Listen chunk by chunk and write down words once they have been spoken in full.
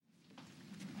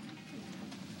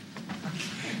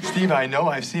Steve, I know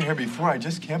I've seen her before. I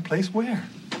just can't place where.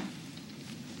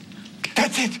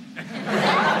 That's it!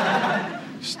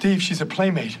 Steve, she's a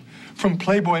playmate from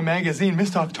Playboy magazine,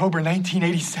 Miss October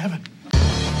 1987.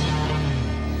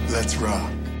 Let's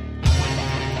rock.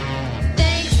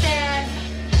 Thanks, Dad.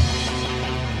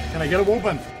 Can I get a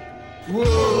whoopin'?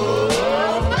 Whoa,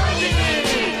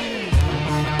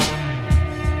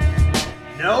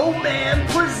 No Man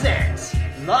presents,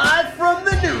 live from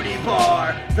the nudie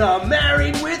bar, the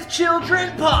Married with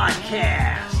Children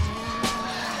podcast.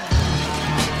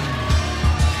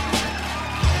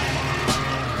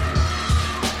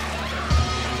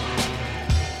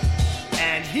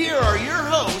 And here are your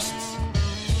hosts,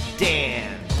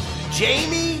 Dan,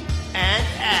 Jamie, and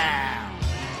Al.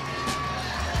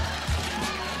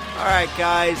 All right,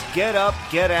 guys, get up,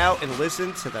 get out, and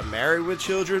listen to the Married with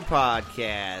Children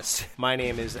podcast. My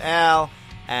name is Al,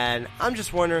 and I'm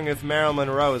just wondering if Marilyn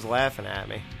Monroe is laughing at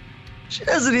me. She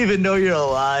doesn't even know you're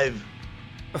alive.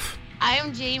 I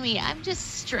am Jamie. I'm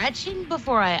just stretching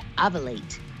before I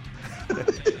ovulate.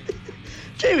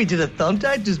 Jamie, did a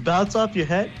thumbtack just bounce off your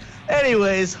head?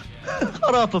 Anyways,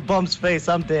 hot off a bum's face,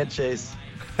 I'm Dan Chase.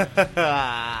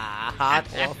 Hot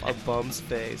off a bum's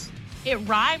face. It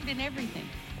rhymed and everything.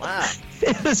 Wow.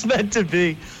 It was meant to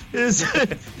be. This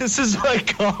is my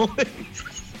calling.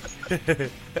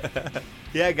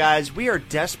 Yeah, guys, we are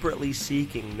desperately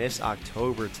seeking Miss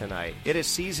October tonight. It is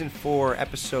Season 4,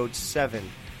 Episode 7.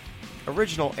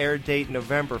 Original air date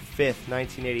November 5th,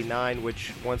 1989,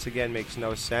 which once again makes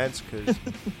no sense because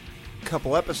a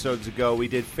couple episodes ago we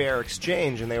did Fair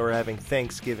Exchange and they were having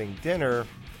Thanksgiving dinner.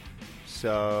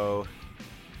 So...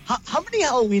 How many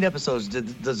Halloween episodes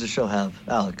does the show have,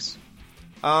 Alex?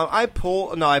 I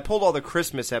pulled all the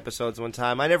Christmas episodes one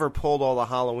time. I never pulled all the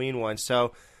Halloween ones,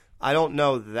 so I don't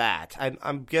know that.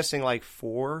 I'm guessing like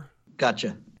 4.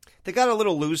 Gotcha. They got a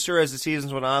little looser as the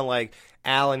seasons went on. Like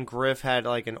Al and Griff had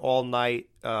like an all-night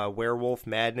Werewolf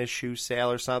Madness shoe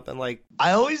sale or something. Like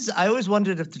I always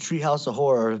wondered if the Treehouse of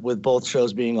Horror, with both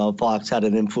shows being on Fox, had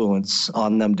an influence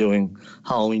on them doing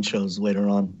Halloween shows later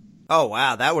on. Oh,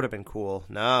 wow, that would have been cool.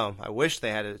 No, I wish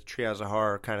they had a Treehouse of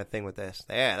Horror kind of thing with this.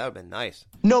 Yeah, that would have been nice.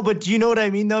 No, but do you know what I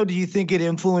mean, though? Do you think it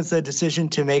influenced their decision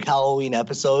to make Halloween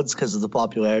episodes because of the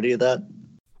popularity of that?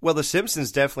 Well, The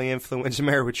Simpsons definitely influenced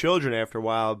Married with Children after a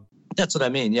while. That's what I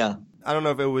mean, yeah. I don't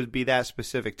know if it would be that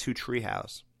specific to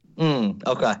Treehouse.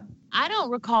 Okay. I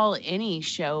don't recall any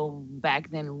show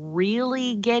back then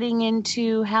really getting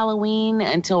into Halloween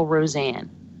until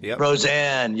Roseanne. Yep.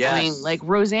 Roseanne, yes. I mean, like,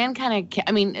 Roseanne kind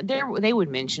of, they would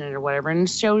mention it or whatever, and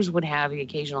shows would have the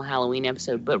occasional Halloween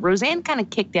episode, but Roseanne kind of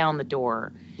kicked down the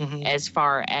door as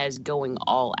far as going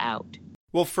all out.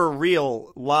 Well, for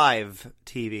real live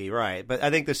TV, right. But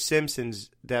I think The Simpsons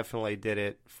definitely did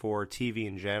it for TV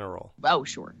in general. Oh,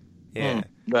 sure. Yeah.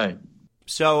 Right.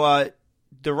 So,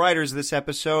 the writers of this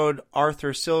episode,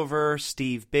 Arthur Silver,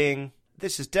 Steve Bing.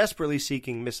 This is Desperately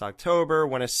Seeking Miss October.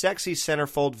 When a sexy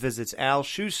centerfold visits Al's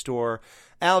shoe store,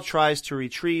 Al tries to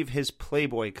retrieve his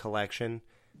Playboy collection,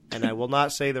 and I will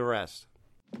not say the rest.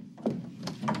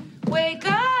 Wake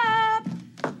up!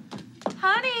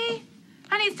 Honey!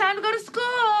 Honey, it's time to go to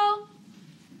school!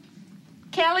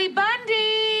 Kelly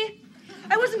Bundy!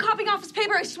 I wasn't copying off his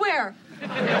paper, I swear.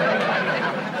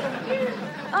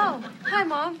 Oh, hi,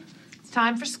 Mom. It's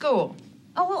time for school.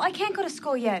 Oh, well, I can't go to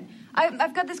school yet.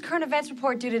 I've got this current events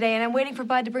report due today, and I'm waiting for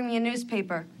Bud to bring me a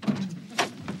newspaper.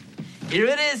 Here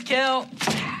it is, Kel.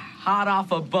 Hot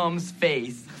off a bum's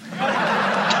face.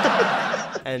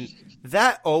 And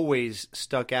that always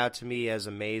stuck out to me as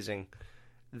amazing,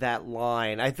 that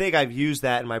line. I think I've used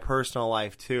that in my personal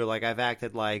life, too. Like, I've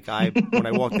acted like when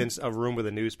I walked in a room with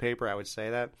a newspaper, I would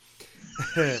say that.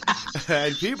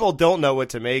 And people don't know what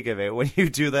to make of it when you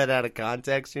do that out of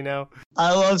context, you know?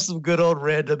 I love some good old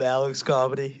random Alex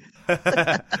comedy.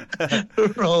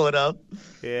 Roll it up.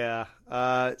 Yeah.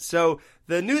 So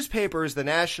the newspaper is the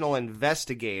National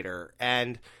Investigator,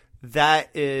 and that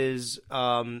is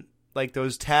like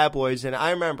those tabloids. And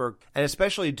I remember, and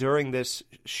especially during this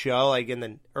show, like in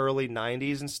the early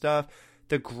 90s and stuff,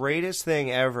 the greatest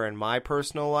thing ever in my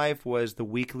personal life was the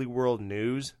Weekly World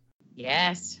News.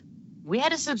 Yes. We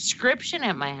had a subscription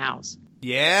at my house.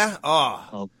 Yeah?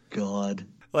 Oh, God.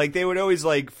 Like, they would always,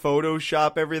 like,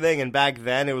 Photoshop everything, and back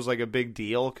then it was, like, a big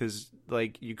deal, because,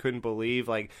 like, you couldn't believe,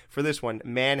 like, for this one,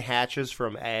 man hatches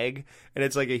from egg, and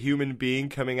it's, like, a human being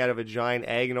coming out of a giant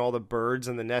egg, and all the birds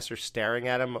in the nest are staring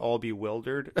at him, all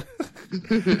bewildered.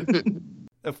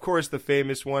 Of course, the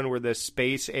famous one where the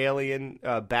space alien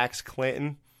backs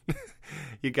Clinton.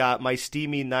 You got My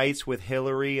Steamy Nights with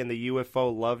Hillary and the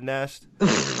UFO Love Nest.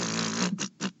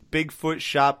 Bigfoot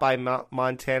shot by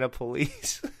Montana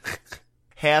police.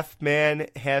 half man,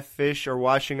 half fish are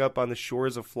washing up on the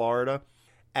shores of Florida.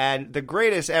 And the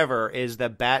greatest ever is the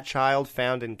Bat Child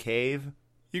found in cave.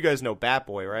 You guys know Bat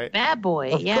Boy, right? Bat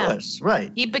Boy, Of yeah. course,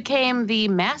 right. He became the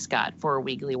mascot for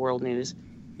Weekly World News.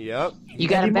 Yep. You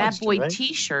got a Eddie Bat Munster, Boy right?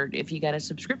 T-shirt if you got a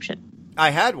subscription. I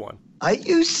had one. Are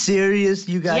you serious?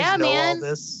 You guys Yeah, know man. all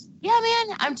this? Yeah,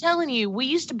 man, I'm telling you, we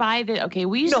used to buy listen.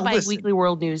 Weekly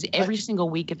World News every single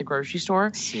week at the grocery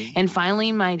store. See? And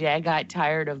finally, my dad got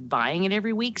tired of buying it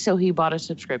every week, so he bought a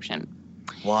subscription.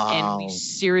 Wow. And we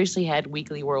seriously had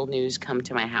Weekly World News come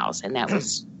to my house, and that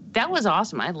was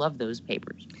awesome. I love those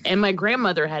papers. And my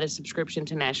grandmother had a subscription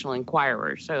to National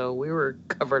Enquirer, so we were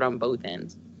covered on both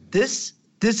ends. This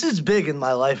is big in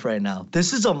my life right now.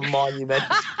 This is a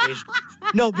monumental situation.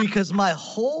 No, because my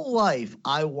whole life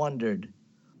I wondered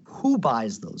who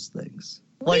buys those things.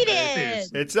 We did.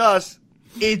 seriously. It's us.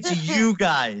 It's you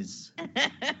guys.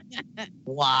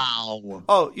 Wow.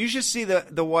 Oh, you should see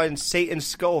the one Satan's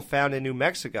skull found in New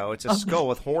Mexico. It's a skull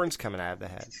with horns coming out of the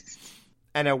head.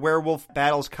 And a werewolf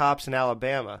battles cops in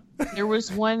Alabama. There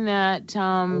was one that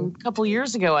a couple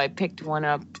years ago I picked one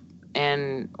up,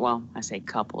 and, well, I say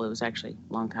couple, it was actually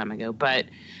a long time ago, but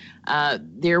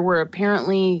there were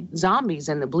apparently zombies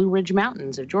in the Blue Ridge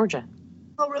Mountains of Georgia.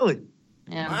 Oh, really?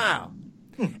 Yeah. Wow.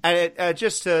 And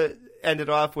just to end it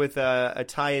off with a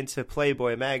tie into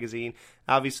Playboy magazine,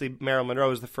 obviously Marilyn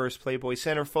Monroe is the first Playboy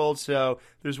centerfold, so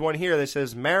there's one here that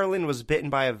says Marilyn was bitten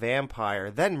by a vampire,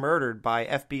 then murdered by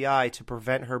FBI to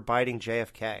prevent her biting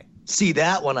JFK. See,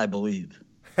 that one I believe.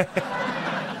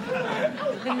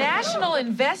 The National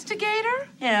Investigator?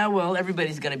 Yeah, well,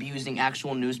 everybody's gonna be using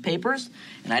actual newspapers,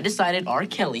 and I decided R.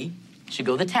 Kelly should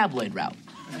go the tabloid route.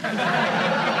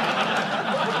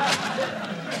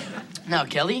 Now,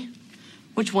 Kelly,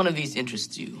 which one of these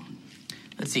interests you?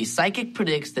 Let's see. Psychic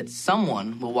predicts that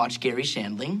someone will watch Gary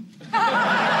Shandling.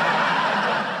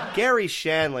 Gary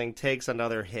Shandling takes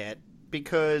another hit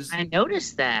because, I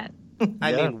noticed that.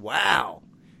 I Yeah. mean, wow.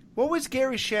 What was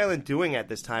Gary Shandling doing at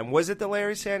this time? Was it the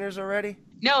Larry Sanders already?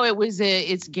 No,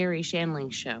 it's Gary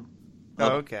Shandling's show. Oh,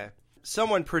 okay.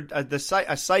 Someone,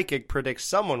 a psychic predicts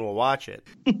someone will watch it.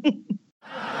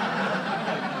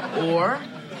 Or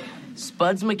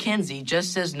Spuds MacKenzie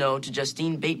just says no to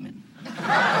Justine Bateman. Oh,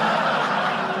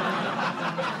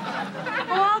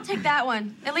 I'll take that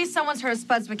one. At least someone's heard of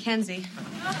Spuds MacKenzie.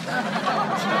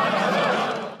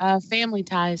 Family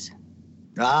Ties.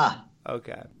 Ah,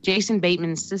 Okay. Jason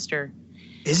Bateman's sister.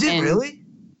 is it And- really?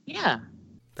 Yeah.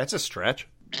 That's a stretch.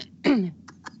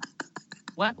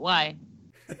 What? Why?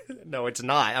 No, it's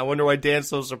not. I wonder why Dan's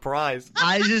so surprised.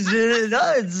 I just didn't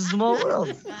know. It's a small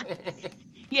world.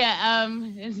 Yeah,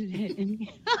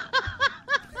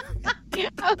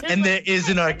 And there is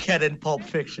an Arquette in Pulp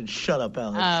Fiction. Shut up,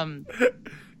 Alex.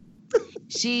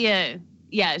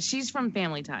 she's from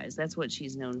Family Ties. That's what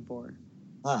she's known for.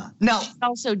 Now, She's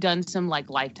also done some like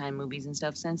Lifetime movies and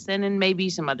stuff since then, and maybe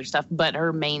some other stuff, but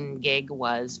her main gig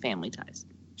was Family Ties.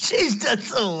 she's done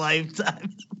some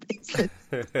Lifetime.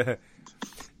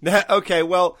 Okay,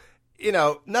 well,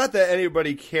 not that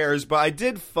anybody cares, but I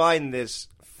did find this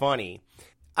funny.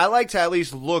 I like to at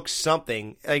least look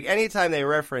something. Like, anytime they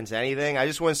reference anything, I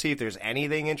just want to see if there's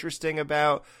anything interesting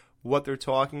about what they're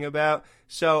talking about.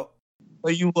 So,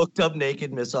 Well, you looked up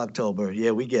Naked Miss October.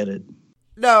 Yeah, we get it.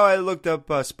 no, I looked up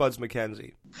Spuds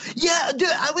MacKenzie. Yeah, dude,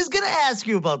 I was going to ask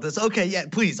you about this. Okay, yeah,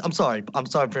 please. I'm sorry. I'm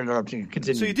sorry for interrupting you.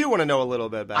 Continue. So you do want to know a little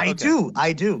bit about it?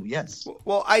 I do, yes.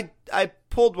 Well, I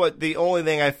pulled the only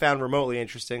thing I found remotely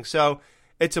interesting. So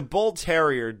it's a Bull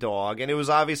Terrier dog, and it was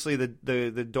obviously the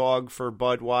dog for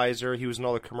Budweiser. He was in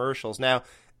all the commercials. Now,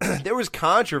 there was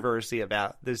controversy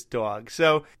about this dog.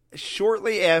 So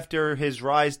shortly after his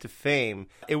rise to fame,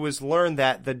 it was learned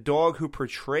that the dog who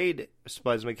portrayed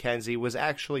Spuds MacKenzie was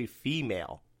actually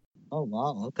female. Oh,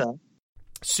 wow, okay.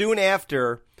 Soon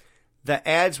after the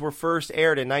ads were first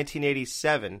aired in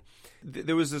 1987,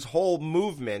 there was this whole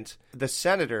movement. The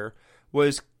senator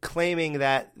was claiming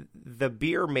that the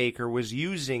beer maker was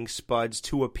using Spuds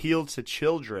to appeal to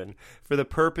children for the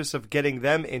purpose of getting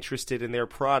them interested in their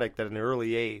product at an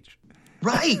early age.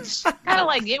 Right.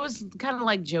 It was kind of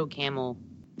like Joe Camel,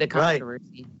 the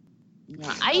controversy.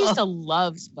 Yeah, I used to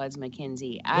love Spuds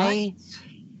MacKenzie.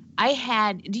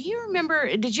 Do you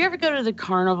remember, did you ever go to the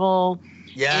carnival?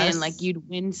 Yes. And you'd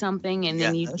win something and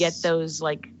then you'd get Yes. those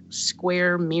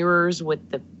square mirrors with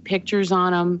the pictures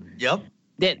on them Yep.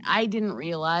 that I didn't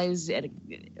realize it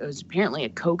was apparently a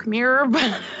Coke mirror.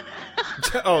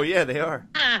 Oh, yeah, they are.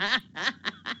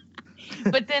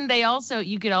 But then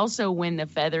you could also win the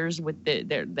feathers with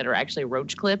that are actually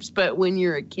roach clips. But when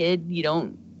you're a kid, you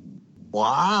don't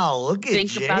Wow, look at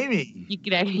Jamie.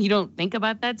 You don't think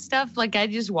about that stuff? Like, I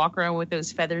just walk around with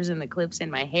those feathers and the clips in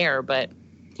my hair, but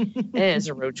it is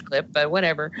a roach clip, but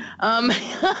whatever.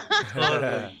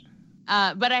 But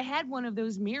I had one of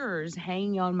those mirrors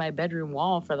hanging on my bedroom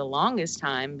wall for the longest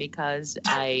time because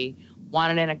I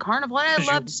wanted in a carnival. And I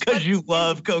loved because you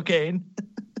love cocaine.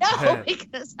 No,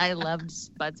 because I loved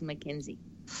Spuds McKenzie.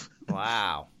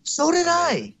 Wow. So did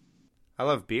I. I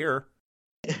love beer.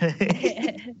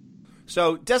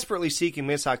 So, Desperately Seeking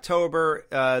Miss October,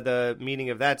 the meaning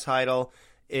of that title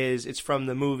is it's from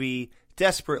the movie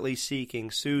Desperately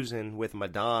Seeking Susan with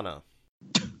Madonna.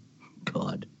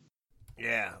 God.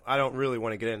 Yeah, I don't really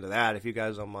want to get into that if you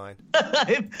guys don't mind.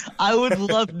 I would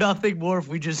love nothing more if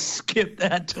we just skipped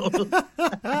that totally.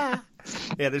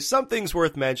 Yeah, there's some things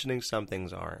worth mentioning, some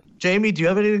things aren't. Jamie, do you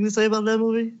have anything to say about that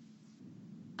movie?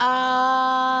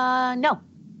 No.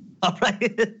 All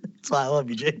right. That's why I love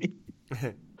you, Jamie.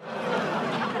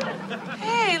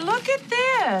 Hey, look at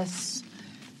this.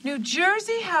 New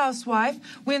Jersey housewife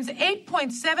wins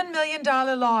 $8.7 million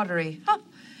lottery. Huh.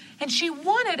 And she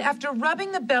won it after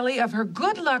rubbing the belly of her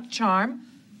good luck charm,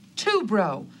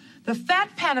 Tubro, the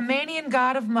fat Panamanian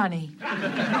god of money.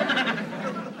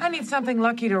 I need something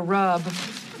lucky to rub.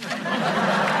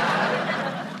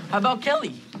 How about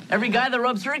Kelly? Every guy that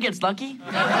rubs her gets lucky.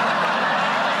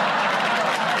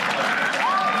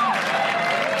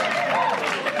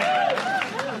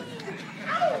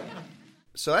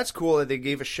 So that's cool that they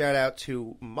gave a shout out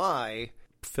to my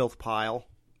filth pile.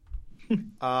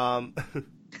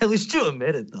 At least you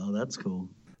admit it, though. That's cool.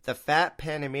 The fat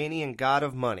Panamanian god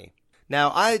of money. Now,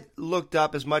 I looked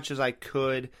up as much as I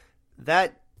could.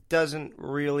 That doesn't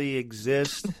really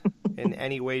exist in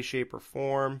any way, shape, or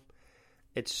form.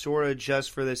 It's sort of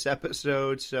just for this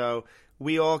episode, so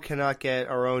we all cannot get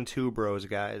our own two bros,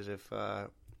 guys, if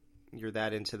you're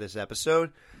that into this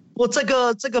episode. Well, it's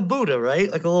like a Buddha,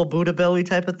 right? Like a little Buddha belly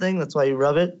type of thing. That's why you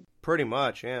rub it. Pretty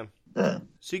much, yeah. Yeah.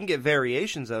 So you can get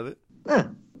variations of it. Yeah.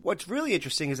 What's really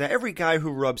interesting is that every guy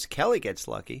who rubs Kelly gets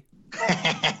lucky.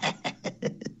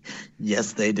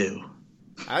 Yes, they do.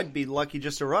 I'd be lucky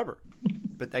just to rub her.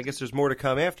 But I guess there's more to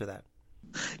come after that.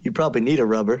 You probably need a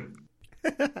rubber.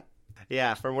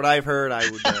 Yeah, from what I've heard, I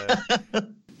would...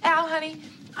 Al, honey,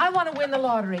 I want to win the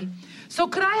lottery. So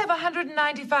could I have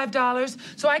 $195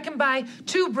 so I can buy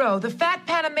Tubro, the fat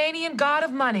Panamanian god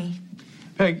of money?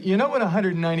 Peg, you know what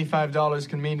 $195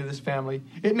 can mean to this family?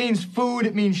 It means food,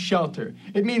 it means shelter,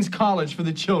 it means college for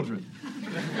the children.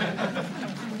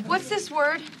 What's this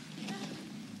word?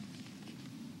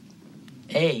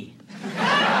 A.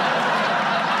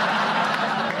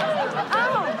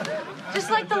 Oh, just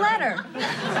like the letter.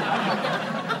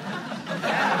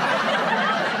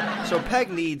 So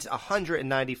Peg needs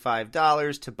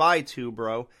 $195 to buy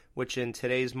Tubro, which in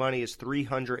today's money is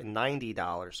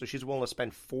 $390. So she's willing to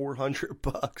spend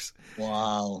 $400.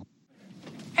 Wow.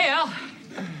 Hey, Al.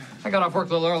 I got off work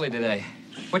a little early today.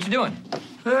 What you doing?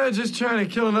 Just trying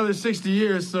to kill another 60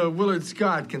 years so Willard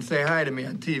Scott can say hi to me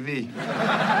on TV.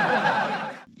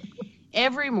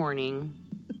 Every morning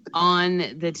on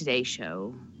the Today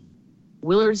Show,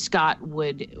 Willard Scott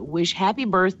would wish happy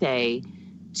birthday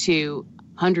to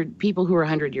 100 people who are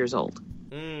 100 years old.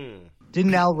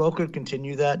 Didn't Al Roker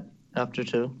continue that after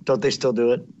too? Don't they still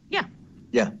do it? Yeah.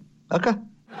 Yeah. Okay. You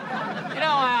know,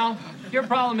 Al, your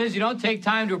problem is you don't take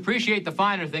time to appreciate the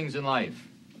finer things in life.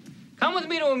 Come with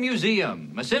me to a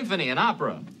museum, a symphony, an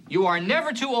opera. You are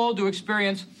never too old to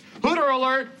experience Hooter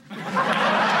Alert.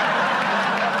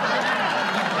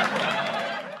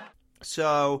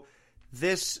 So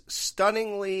this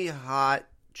stunningly hot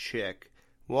chick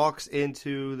walks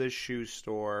into the shoe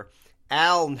store.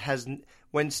 Al has...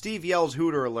 When Steve yells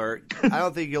Hooter Alert, I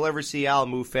don't think you'll ever see Al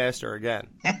move faster again.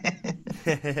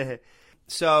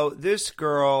 So this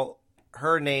girl,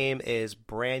 her name is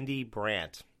Brandy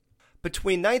Brandt.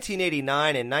 Between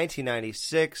 1989 and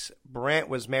 1996, Brandt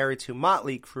was married to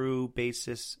Motley Crue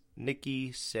bassist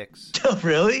Nikki Sixx. Oh,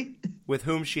 really? With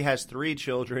whom she has 3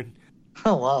 children.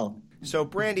 Oh, wow. So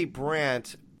Brandy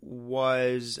Brandt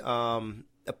was a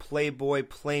Playboy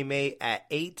playmate at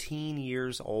 18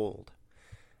 years old.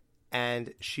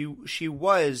 And she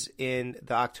was in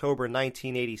the October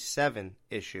 1987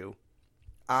 issue.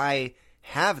 I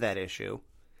have that issue,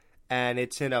 and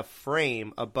it's in a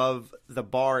frame above the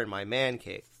bar in my man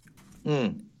cave.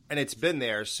 And it's been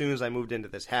there as soon as I moved into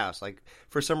this house. Like,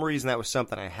 for some reason, that was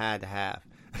something I had to have.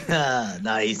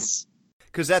 Nice.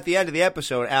 Because at the end of the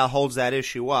episode, Al holds that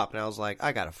issue up, and I was like,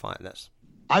 I gotta find this.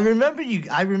 I remember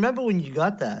when you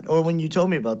got that, or when you told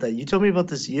me about that. You told me about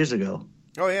this years ago.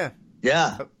 Oh, yeah.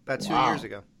 Yeah. About 2 years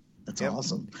ago. That's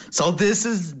awesome. So this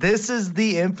is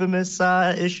the infamous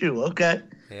issue. Okay.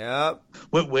 Yep.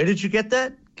 Where did you get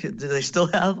that? Do they still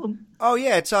have them? Oh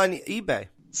yeah, it's on eBay.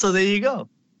 So there you go.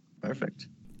 Perfect.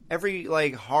 Every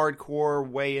like hardcore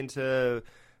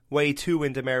way too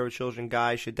into Married with Children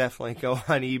guy should definitely go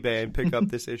on eBay and pick up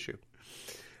this issue.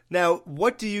 Now,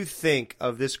 what do you think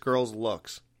of this girl's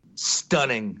looks?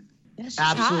 Stunning. Yes, she's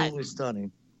Absolutely hot.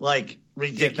 stunning. Like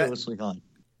ridiculously hot.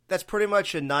 That's pretty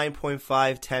much a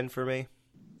 9.5, 10 for me.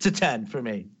 It's a 10 for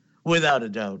me, without a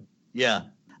doubt. Yeah.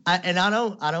 I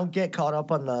don't get caught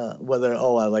up on the whether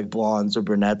I like blondes or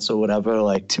brunettes or whatever.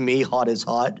 Like to me, hot is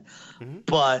hot,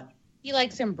 but He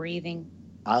likes him breathing.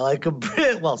 I like a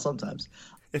Brit. Well, sometimes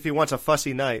If he wants a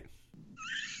fussy night.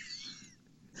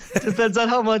 depends on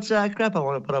how much crap I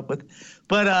want to put up with.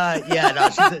 But yeah,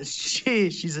 no,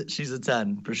 she's a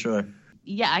 10 for sure.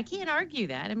 Yeah, I can't argue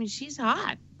that. I mean, she's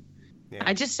hot. Yeah.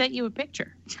 I just sent you a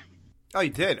picture. Oh,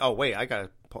 you did? Oh, wait,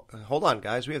 hold on,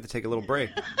 guys. We have to take a little break.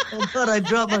 Oh God, I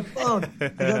dropped my phone. I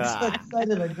got so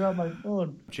excited, I dropped my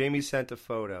phone. Jamie sent a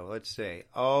photo. Let's see.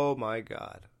 Oh, my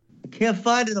God. I can't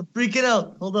find it. I'm freaking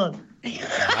out. Hold on.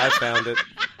 I found it.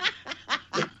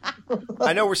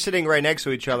 I know we're sitting right next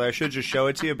to each other. I should just show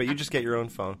it to you, but you just get your own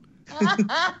phone.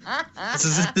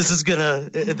 This is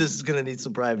gonna need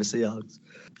some privacy, Alex.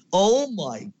 Oh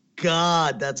my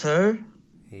God, that's her.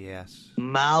 Yes.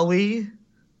 Maui,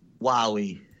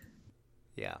 Wowie.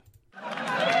 Yeah.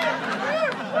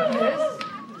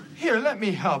 Here, let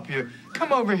me help you.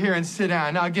 Come over here and sit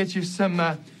down. I'll get you some,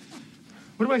 what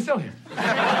do I sell here?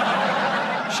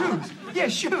 Shoes. Yeah,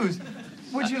 shoes.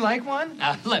 Would you like one?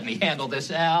 Let me handle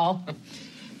this, Al.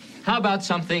 How about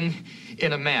something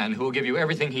in a man who will give you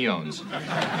everything he owns? Well,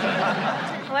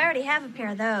 I already have a pair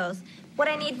of those. What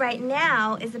I need right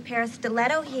now is a pair of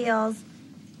stiletto heels,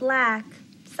 black,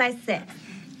 size 6.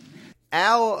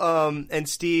 Al and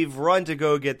Steve run to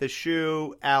go get the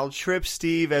shoe. Al trips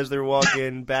Steve as they're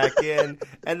walking back in.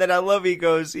 And then I love he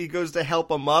goes to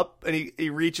help him up, and he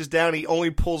reaches down, he only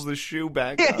pulls the shoe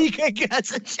back up. He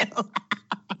gets a shoe.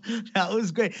 That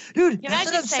was great. Dude, Can I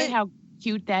just say how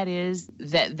cute that is?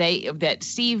 That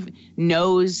Steve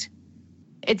knows.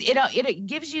 It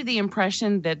gives you the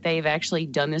impression that they've actually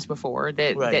done this before.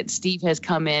 That Steve has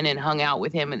come in and hung out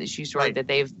with him in the shoe store. Right. That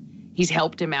he's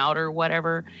helped him out or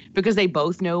whatever, because they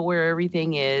both know where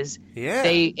everything is. Yeah.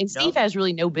 Steve has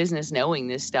really no business knowing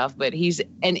this stuff, but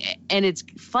and it's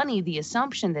funny the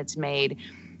assumption that's made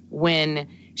when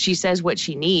she says what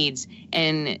she needs,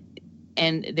 and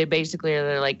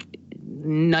they're like,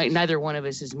 neither one of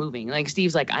us is moving. Like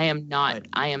Steve's like, I am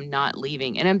not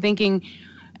leaving, and I'm thinking,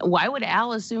 why would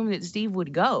Al assume that Steve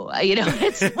would go?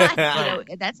 It's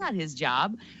like, that's not his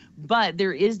job. But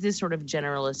there is this sort of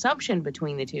general assumption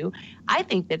between the two. I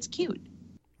think that's cute.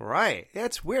 Right. Yeah,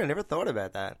 it's weird. I never thought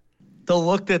about that. The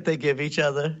look that they give each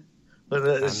other.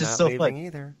 It's just so fun.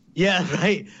 Either. Yeah,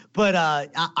 right. But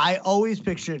I always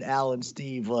pictured Al and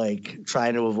Steve like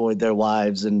trying to avoid their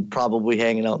wives and probably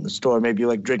hanging out in the store, maybe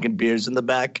like drinking beers in the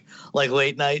back, like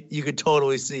late night. You could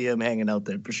totally see him hanging out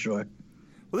there for sure.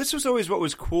 Well, this was always what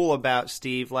was cool about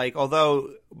Steve. Like, although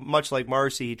much like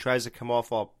Marcy, he tries to come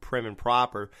off all prim and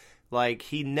proper. Like,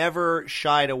 he never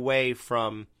shied away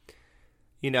from,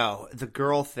 the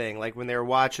girl thing. Like, when they were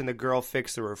watching the girl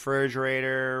fix the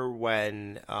refrigerator,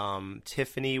 when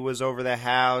Tiffany was over the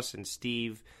house and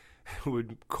Steve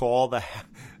would call the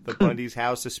Bundy's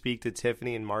house to speak to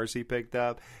Tiffany, and Marcy picked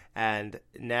up. And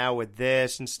now with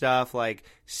this and stuff, like,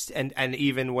 and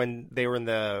even when they were in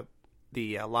the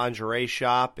lingerie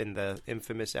shop in the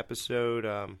infamous episode,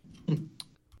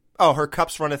 Her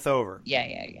Cups Runneth Over.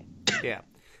 Yeah.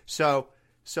 So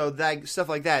that stuff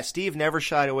like that. Steve never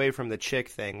shied away from the chick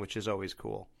thing, which is always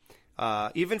cool.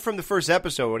 Even from the first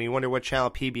episode when you wonder what channel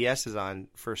PBS is on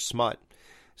for smut.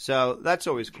 So that's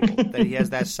always cool that he has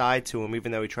that side to him,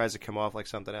 even though he tries to come off like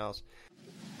something else.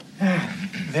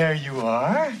 There you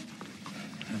are.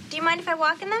 Do you mind if I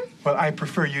walk in them? Well, I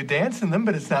prefer you dance in them,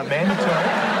 but it's not mandatory.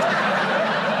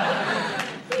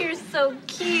 You're so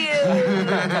cute.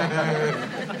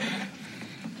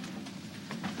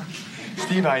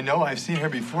 Steve, I know I've seen her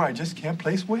before. I just can't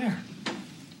place where.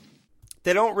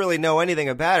 They don't really know anything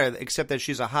about her except that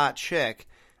she's a hot chick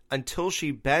until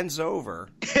she bends over,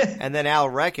 and then Al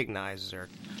recognizes her.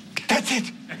 That's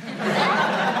it!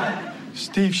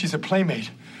 Steve, she's a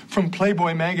playmate from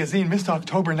Playboy magazine, Miss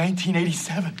October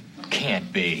 1987.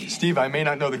 Can't be. Steve, I may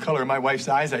not know the color of my wife's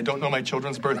eyes. I don't know my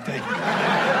children's birthday. But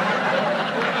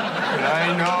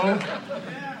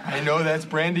I know that's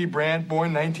Brandy Brandt,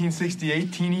 born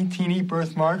 1968, teeny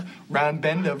birthmark, round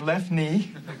bend of left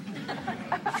knee.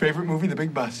 Favorite movie, The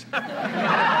Big Bus.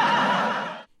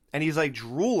 and he's like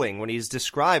drooling when he's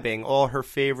describing all her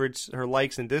favorites, her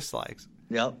likes and dislikes.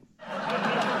 Yep.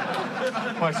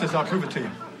 Watch this, I'll prove it to you.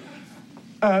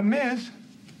 Miss,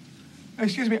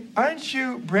 excuse me, aren't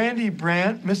you Brandy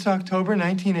Brandt, Miss October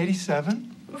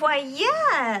 1987? Why,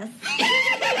 yes.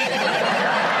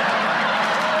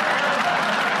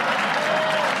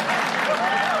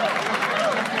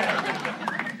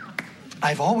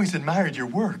 I've always admired your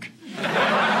work.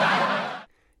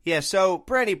 Yeah, so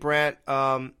Brandy Brandt,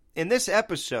 in this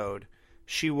episode,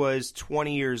 she was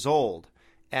 20 years old,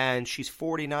 and she's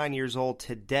 49 years old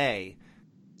today.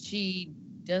 She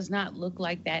does not look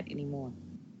like that anymore.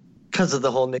 Because of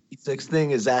the whole Nikki Sixx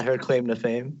thing, is that her claim to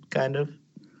fame, kind of?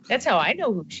 That's how I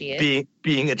know who she is.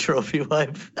 Being a trophy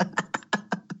wife.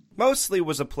 Mostly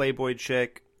was a Playboy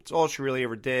chick. It's all she really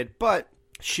ever did, but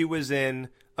she was in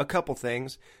a couple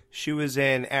things. She was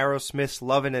in Aerosmith's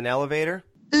Love in an Elevator.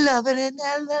 Love in an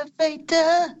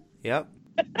elevator. Yep.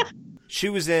 She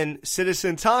was in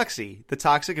Citizen Toxie, The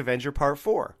Toxic Avenger Part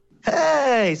 4.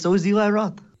 Hey, so is Eli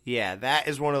Roth. Yeah, that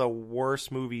is one of the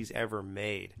worst movies ever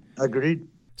made. Agreed.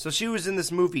 So she was in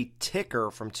this movie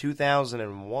Ticker from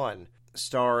 2001,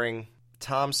 starring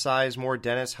Tom Sizemore,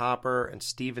 Dennis Hopper, and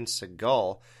Steven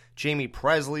Seagal. Jamie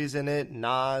Presley's in it,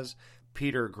 Nas,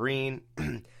 Peter Green.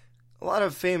 A lot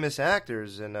of famous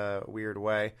actors in a weird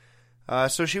way.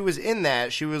 So she was in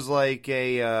that. She was like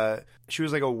a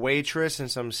waitress in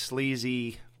some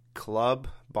sleazy club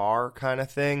bar kind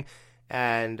of thing,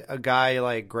 and a guy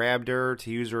like grabbed her to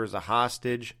use her as a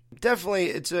hostage. Definitely,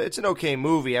 it's an okay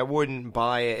movie. I wouldn't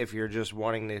buy it if you're just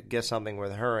wanting to get something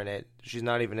with her in it. She's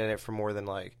not even in it for more than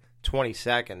like 20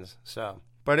 seconds. So,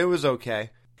 but it was okay.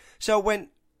 So when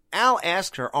Al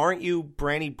asked her, "Aren't you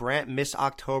Brandy Brandt, Miss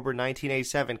October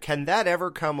 1987?" Can that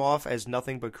ever come off as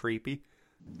nothing but creepy?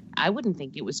 I wouldn't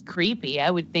think it was creepy.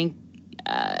 I would think,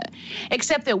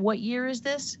 except that what year is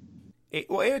this?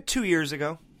 2 years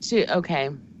ago. Okay.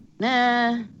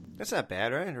 Nah. That's not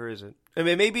bad, right? Or is it? I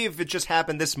mean, maybe if it just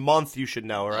happened this month, you should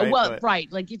know, right? Well, right.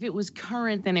 Like if it was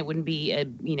current, then it wouldn't be,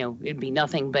 it'd be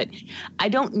nothing. But I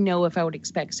don't know if I would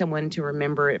expect someone to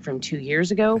remember it from 2 years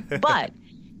ago. But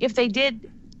if they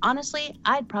did, honestly,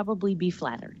 I'd probably be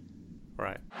flattered.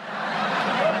 Right.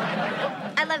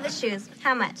 I love the shoes.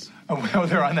 How much? Oh, well,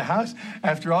 they're on the house.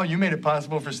 After all, you made it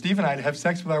possible for Steve and I to have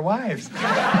sex with our wives.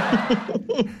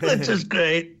 That's just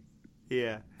great.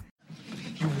 Yeah.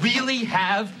 You really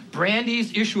have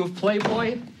Brandy's issue of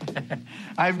Playboy?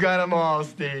 I've got them all,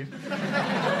 Steve.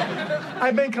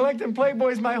 I've been collecting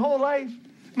Playboys my whole life.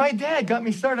 My dad got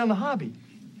me started on the hobby.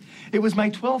 It was my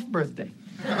 12th birthday.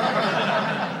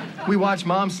 We watched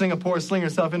Mom Singapore sling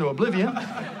herself into oblivion.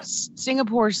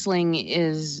 Singapore sling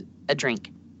is a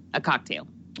drink, a cocktail.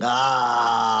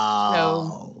 Oh.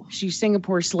 So she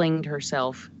Singapore slinged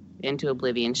herself into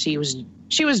oblivion. She was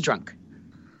drunk.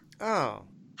 Oh.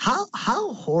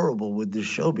 How horrible would this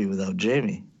show be without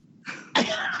Jamie?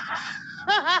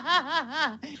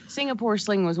 Singapore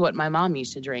sling was what my mom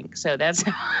used to drink, so that's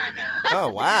Oh,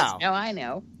 wow. that's how I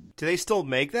know. Do they still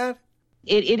make that?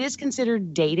 It is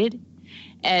considered dated,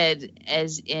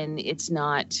 as in it's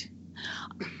not,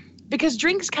 because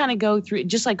drinks kind of go through,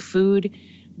 just like food,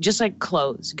 just like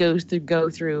clothes, go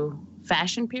through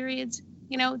fashion periods.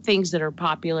 You know, things that are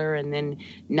popular and then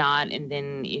not, and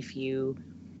then if you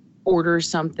order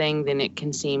something, then it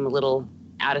can seem a little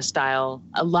out of style.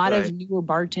 A lot of newer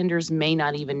bartenders may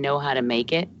not even know how to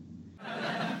make it.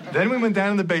 Then we went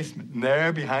down in the basement, and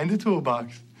there, behind the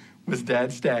toolbox, was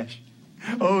Dad's stash.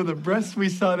 Oh, the breasts we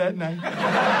saw that night.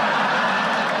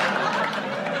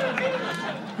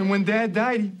 And when Dad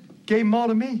died, he gave them all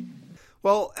to me.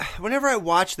 Well, whenever I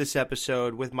watched this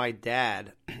episode with my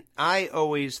dad, I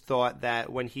always thought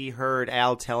that when he heard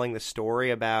Al telling the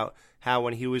story about how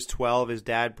when he was 12, his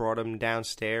dad brought him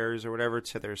downstairs or whatever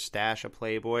to their stash of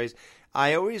Playboys,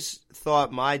 I always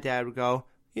thought my dad would go,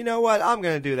 "You know what, I'm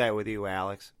going to do that with you,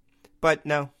 Alex." But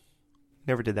no,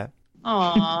 never did that.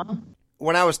 Aww.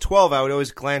 When I was 12, I would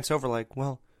always glance over like,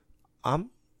 well,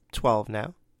 I'm 12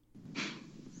 now.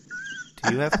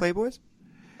 Do you have Playboys?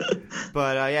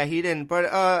 But, yeah, he didn't.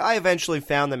 But I eventually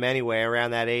found them anyway,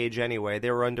 around that age anyway. They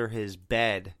were under his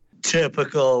bed.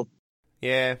 Typical.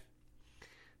 Yeah.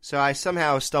 So I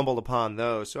somehow stumbled upon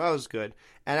those, so I was good.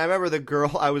 And I remember the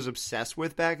girl I was obsessed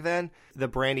with back then, the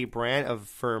Brandy Brandt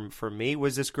for me,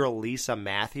 was this girl Lisa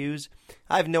Matthews.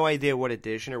 I have no idea what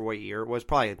edition or what year it was,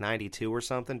 probably 92 or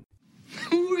something.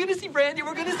 We're going to see Brandy.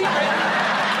 We're going to see Brandy.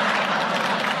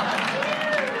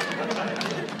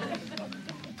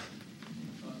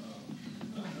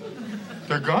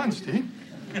 They're gone, Steve.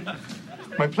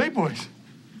 My Playboys.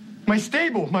 My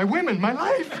stable, my women, my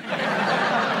life.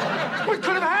 What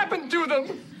could have happened to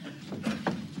them?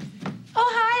 Oh,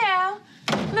 hi, Al.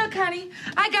 Look, honey,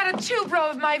 I got a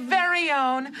tubro of my very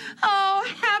own. Oh,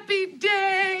 happy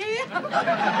day.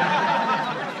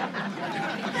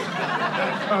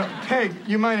 Peg,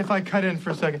 you mind if I cut in for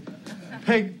a second?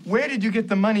 Peg, where did you get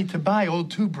the money to buy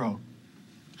old Tubro?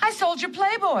 I sold your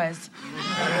Playboys.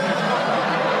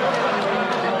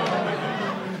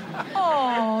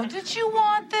 Oh, did you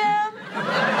want them?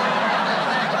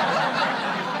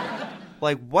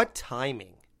 Like, what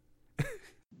timing?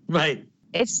 Right.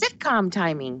 It's sitcom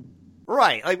timing.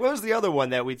 Right. Like, what was the other one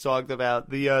that we talked about?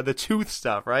 The tooth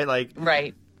stuff, right? Like,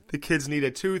 Right. the kids need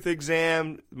a tooth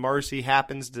exam. Marcy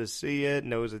happens to see it,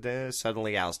 knows it is.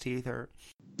 Suddenly Al's teeth hurt.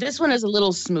 This one is a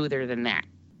little smoother than that.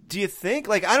 Do you think?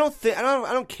 Like, I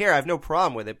don't care. I have no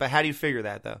problem with it. But how do you figure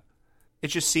that, though? It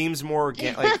just seems more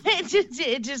organic. Like,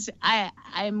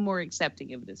 I'm more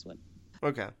accepting of this one.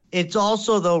 okay. It's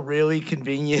also, though, really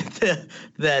convenient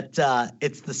that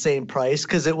it's the same price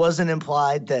because it wasn't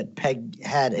implied that Peg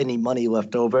had any money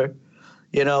left over.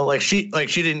 You know, like she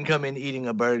didn't come in eating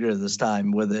a burger this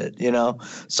time with it, you know?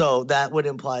 So that would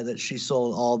imply that she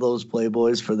sold all those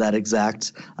Playboys for that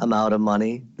exact amount of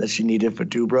money that she needed for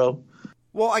Tubro.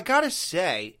 Well, I gotta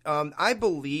say, I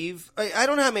believe I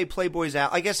don't know how many Playboys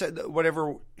out. I guess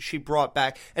whatever she brought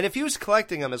back, and if he was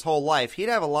collecting them his whole life, he'd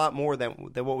have a lot more than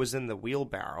what was in the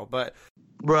wheelbarrow. But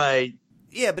Right.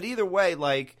 yeah, but either way,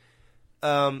 like,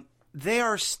 they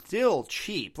are still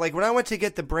cheap. Like when I went to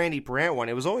get the Brandy Brandt one,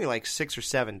 it was only like $6 or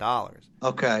 $7.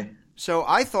 Okay. So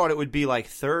I thought it would be like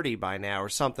 30 by now or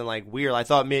something like weird. I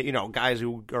thought, you know, guys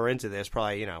who are into this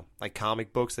probably, you know, like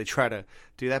comic books, they try to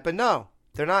do that, but no.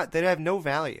 They're not. They have no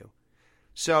value.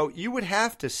 So you would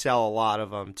have to sell a lot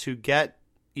of them to get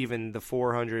even the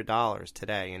 $400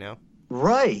 today, you know?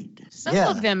 Right. Some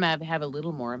of them have a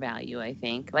little more value, I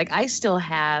think. Like, I still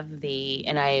have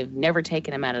and I've never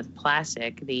taken them out of the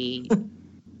plastic,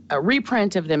 a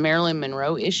reprint of the Marilyn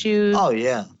Monroe issues. Oh,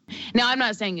 yeah. Now, I'm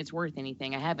not saying it's worth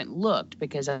anything. I haven't looked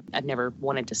because I've never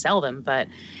wanted to sell them, but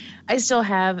I still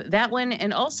have that one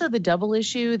and also the double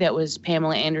issue that was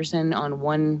Pamela Anderson on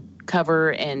one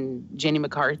cover and Jenny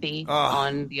McCarthy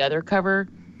on the other cover.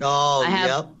 Oh,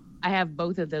 yep. I have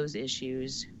both of those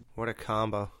issues. What a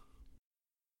combo.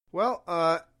 Well,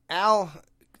 Al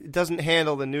doesn't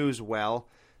handle the news well,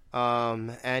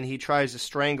 and he tries to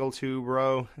strangle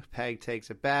Tubro. Peg takes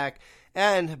it back,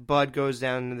 and Bud goes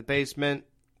down in the basement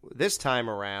this time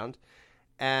around,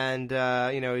 and,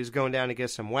 you know, he's going down to get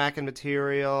some whacking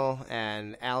material,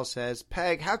 and Al says,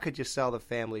 Peg, how could you sell the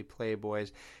family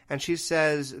Playboys? And she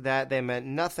says that they meant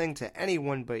nothing to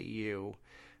anyone but you,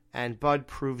 and Bud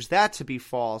proves that to be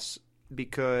false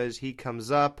because he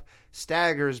comes up,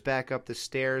 staggers back up the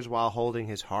stairs while holding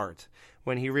his heart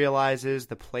when he realizes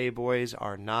the Playboys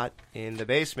are not in the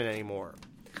basement anymore.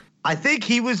 I think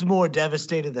he was more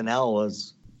devastated than Al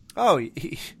was. Oh,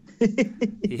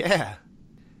 yeah.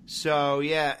 So,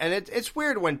 yeah, and it's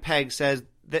weird when Peg says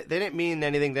that they didn't mean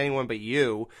anything to anyone but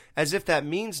you, as if that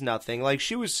means nothing. Like,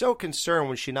 she was so concerned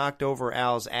when she knocked over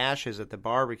Al's ashes at the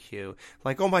barbecue.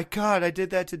 Like, oh my God, I did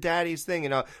that to Daddy's thing. You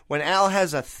know, when Al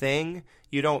has a thing,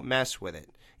 you don't mess with it.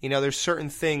 You know, there's certain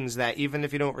things that even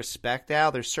if you don't respect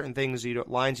Al, there's certain things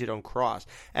lines you don't cross.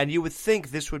 And you would think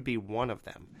this would be one of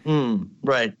them.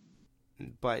 Right.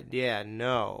 But, yeah,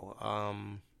 no.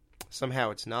 Somehow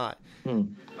it's not.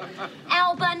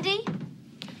 Al Bundy,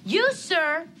 you,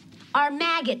 sir, are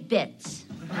maggot bits.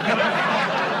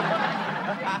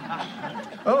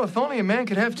 Oh, if only a man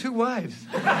could have two wives.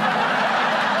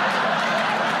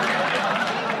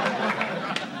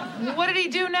 What did he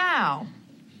do now?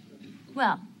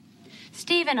 Well,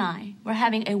 Steve and I were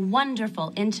having a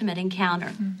wonderful, intimate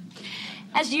encounter.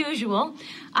 As usual,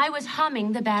 I was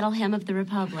humming the Battle Hymn of the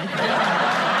Republic.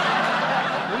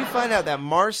 We find out that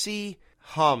Marcy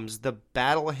hums the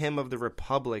Battle Hymn of the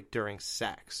Republic during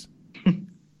sex.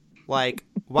 Like,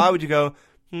 why would you go...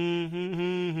 Can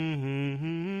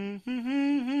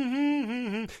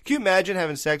you imagine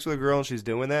having sex with a girl and she's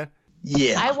doing that?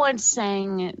 Yeah. I once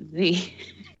sang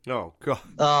Oh, God.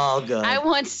 Oh, God. I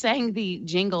once sang the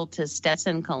jingle to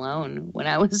Stetson Cologne when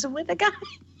I was with a guy.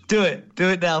 Do it. Do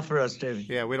it now for us, Jamie.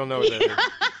 Yeah, we don't know what that is.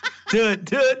 Do it.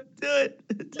 Do it. Do it.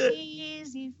 Do it.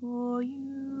 Easy for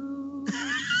you.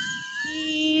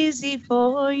 Easy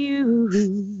for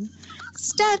you.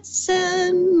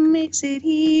 Stetson makes it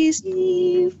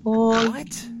easy for you.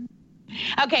 What?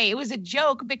 Okay, it was a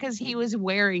joke because he was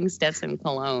wearing Stetson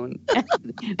cologne.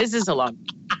 This is a long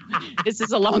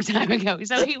time ago.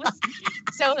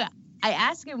 So I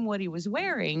asked him what he was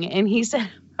wearing, and he said,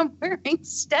 I'm wearing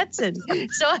Stetson.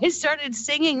 So I started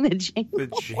singing the jingle. The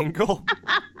jingle?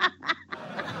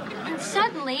 And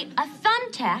suddenly, a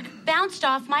thumbtack bounced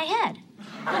off my head.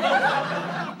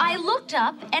 I looked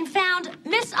up and found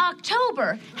Miss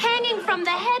October hanging from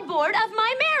the headboard of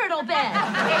my marital bed.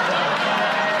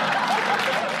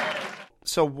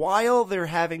 So while they're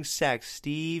having sex,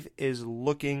 Steve is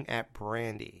looking at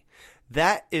Brandy.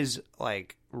 That is,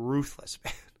 like, ruthless,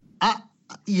 man.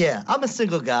 Yeah, I'm a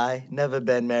single guy, never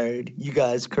been married. You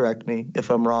guys correct me if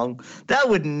I'm wrong. That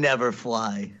would never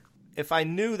fly. If I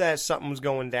knew that something was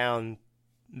going down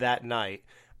that night,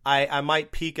 I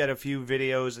might peek at a few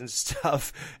videos and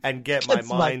stuff and get my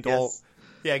mind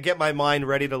get my mind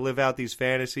ready to live out these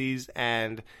fantasies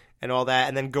and all that,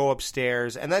 and then go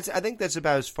upstairs. And I think that's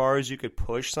about as far as you could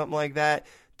push something like that.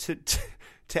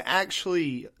 To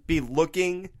actually be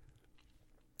looking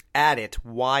at it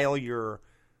while you're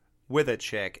with a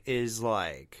chick is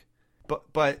like,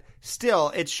 but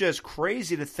still, it's just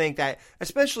crazy to think that,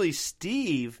 especially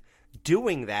Steve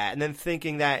doing that and then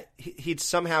thinking that he'd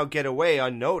somehow get away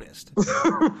unnoticed.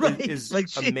 Right. Is like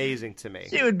amazing to me.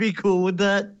 She would be cool with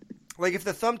that. Like, if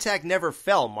the thumbtack never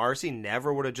fell, Marcy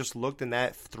never would have just looked in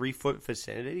that 3-foot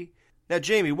vicinity. Now,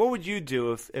 Jamie, what would you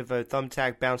do if a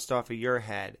thumbtack bounced off of your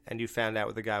head and you found out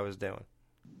what the guy was doing?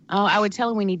 Oh, I would tell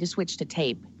him we need to switch to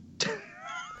tape.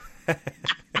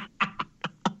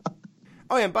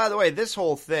 Oh, and by the way, this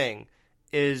whole thing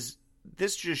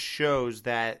this just shows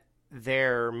that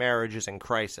their marriage is in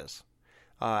crisis.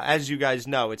 As you guys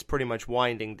know, it's pretty much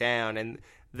winding down, and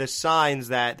the signs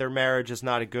that their marriage is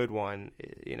not a good one,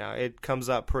 it comes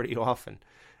up pretty often.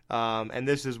 And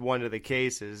this is one of the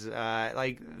cases.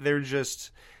 They're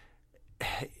just,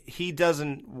 he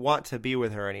doesn't want to be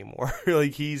with her anymore.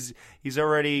 Like, he's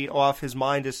already off. His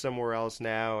mind is somewhere else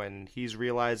now, and he's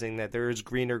realizing that there is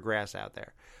greener grass out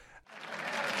there.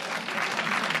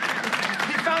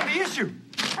 He found the issue.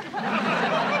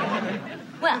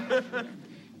 Well,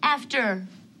 after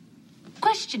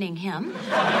questioning him,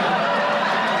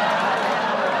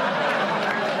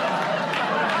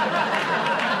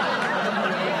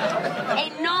 a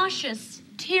nauseous,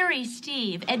 teary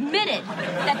Steve admitted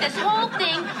that this whole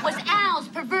thing was Al's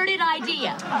perverted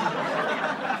idea.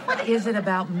 What is it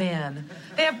about men?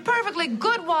 They have perfectly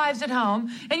good wives at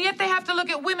home, and yet they have to look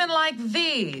at women like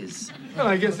these. Well,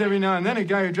 I guess every now and then a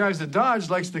guy who drives a Dodge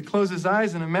likes to close his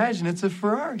eyes and imagine it's a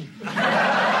Ferrari. Yeah,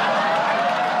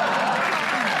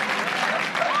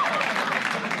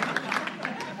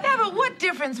 but what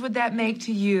difference would that make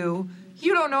to you?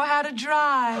 You don't know how to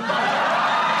drive.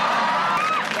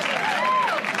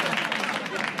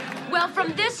 Well,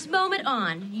 from this moment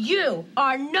on, you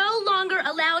are no longer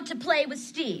allowed to play with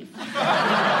Steve. And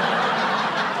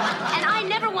I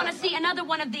never want to see another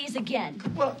one of these again.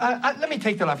 Well, let me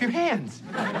take that off your hands.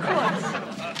 Of course.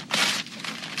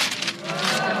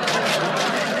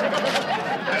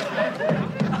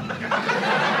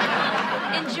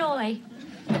 Enjoy.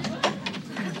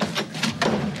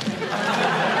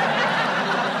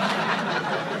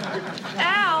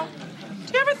 Al,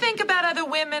 do you ever think about other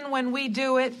women when we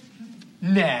do it?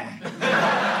 Nah.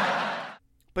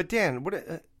 But Dan,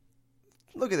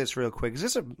 look at this real quick. Is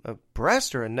this a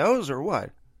breast or a nose or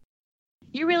what?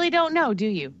 You really don't know, do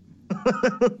you?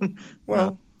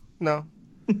 Well, no.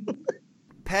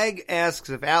 Peg asks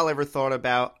if Al ever thought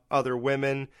about other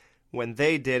women when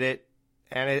they did it,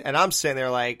 and I'm sitting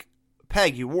there like,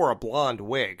 Peg, you wore a blonde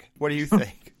wig. What do you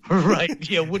think? Right.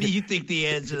 Yeah, what do you think the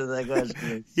answer to that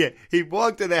question is? Yeah, he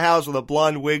walked in the house with a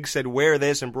blonde wig, said, wear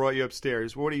this, and brought you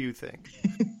upstairs. What do you think?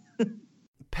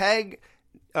 Peg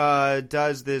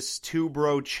does this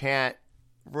two-bro chant,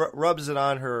 rubs it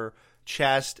on her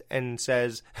chest, and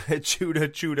says, chuda,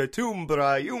 chuda,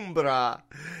 tumbra, yumbra.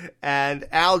 And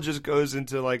Al just goes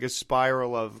into, like, a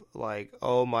spiral of, like,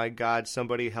 oh, my God,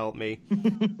 somebody help me.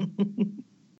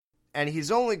 And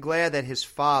he's only glad that his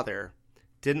father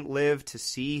didn't live to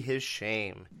see his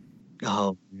shame.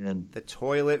 Oh, man. The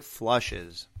toilet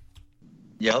flushes.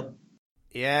 Yep.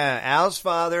 Yeah, Al's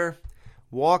father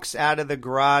walks out of the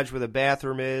garage where the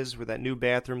bathroom is, where that new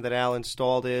bathroom that Al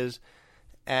installed is,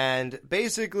 and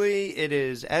basically it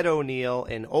is Ed O'Neill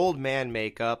in old man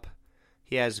makeup.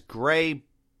 He has gray,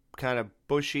 kind of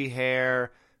bushy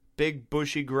hair, big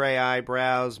bushy gray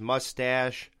eyebrows,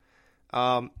 mustache.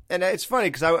 And it's funny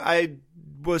because I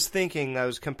was thinking, I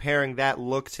was comparing that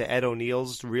look to Ed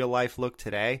O'Neill's real-life look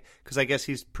today, because I guess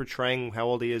he's portraying how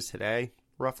old he is today,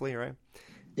 roughly, right?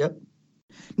 Yep.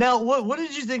 Now, what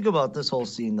did you think about this whole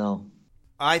scene, though?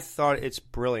 I thought it's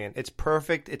brilliant. It's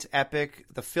perfect. It's epic.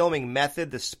 The filming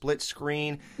method, the split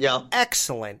screen. Yeah.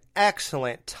 Excellent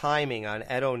timing on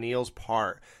Ed O'Neill's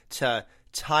part to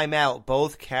time out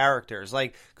both characters.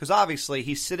 Like, because obviously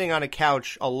he's sitting on a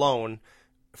couch alone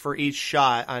for each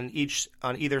shot on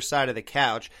either side of the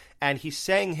couch, and he's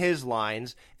saying his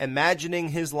lines, imagining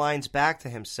his lines back to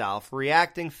himself,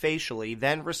 reacting facially,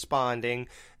 then responding,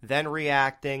 then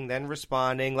reacting, then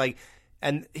responding, like,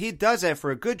 and he does that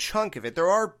for a good chunk of it. There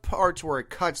are parts where it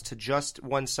cuts to just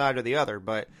one side or the other,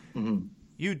 but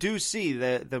you do see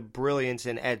the brilliance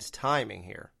in Ed's timing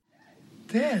here.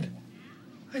 Dad,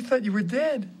 I thought you were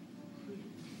dead.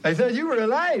 I thought you were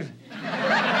alive.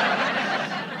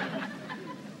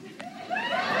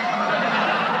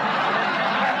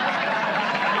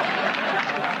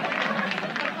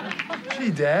 Gee,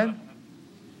 Dad,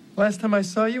 last time I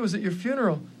saw you was at your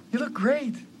funeral. You look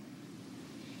great.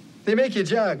 They make you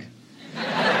jog. So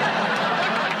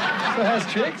how's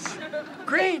tricks?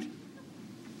 Great.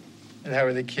 And how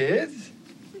are the kids?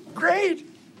 Great.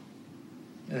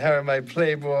 And how are my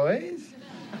playboys?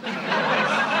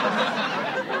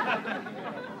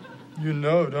 You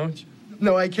know, don't you?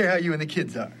 No, I care how you and the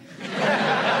kids are.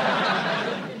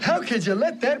 How could you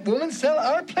let that woman sell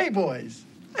our playboys?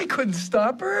 I couldn't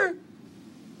stop her.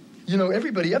 You know,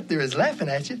 everybody up there is laughing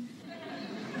at you.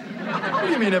 What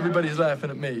do you mean everybody's laughing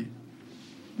at me?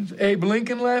 Is Abe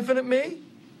Lincoln laughing at me?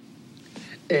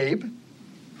 Abe?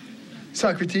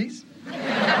 Socrates?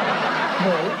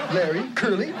 Moe, Larry,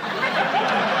 Curly? The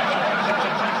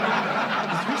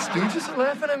Three Stooges are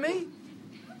laughing at me?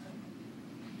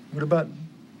 What about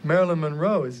Marilyn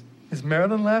Monroe? Is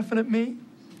Marilyn laughing at me?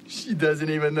 She doesn't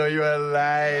even know you're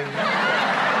alive.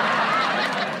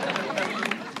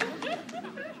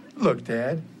 Look,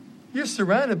 Dad, you're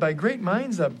surrounded by great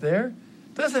minds up there.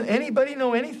 Doesn't anybody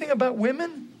know anything about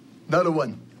women? Not a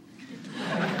one.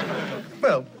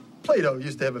 Well, Plato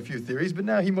used to have a few theories, but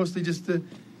now he mostly just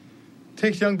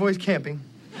takes young boys camping.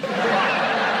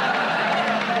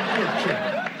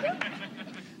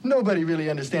 Nobody really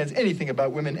understands anything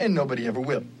about women, and nobody ever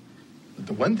will. But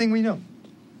the one thing we know,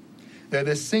 they're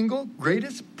the single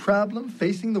greatest problem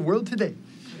facing the world today.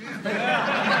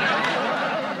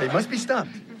 They must be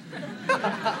stopped.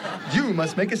 You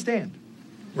must make a stand.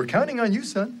 We're counting on you,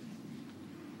 son.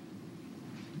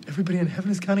 Everybody in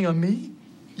heaven is counting on me?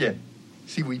 Yeah.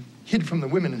 See, we hid from the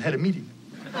women and had a meeting.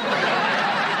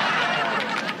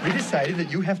 We decided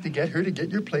that you have to get her to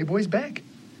get your playboys back.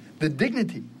 The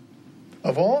dignity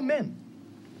of all men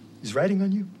is riding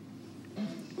on you.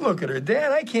 Look at her,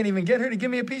 Dad. I can't even get her to give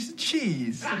me a piece of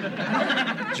cheese.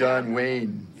 John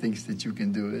Wayne thinks that you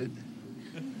can do it.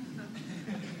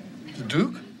 The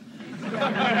Duke?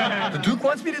 The Duke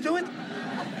wants me to do it?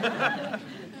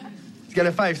 He's got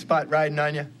a 5-spot riding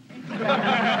on you.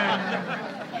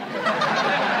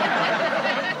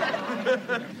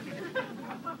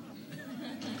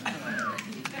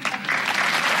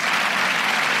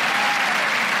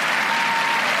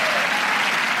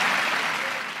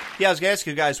 Yeah, I was going to ask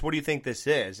you guys, what do you think this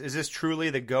is? Is this truly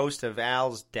the ghost of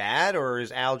Al's dad, or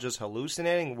is Al just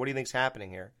hallucinating? What do you think's happening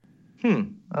here? I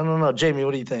don't know. Jamie,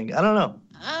 what do you think? I don't know.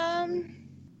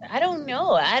 I don't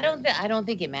know. I don't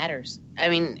think it matters. I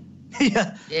mean,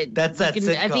 yeah, that's that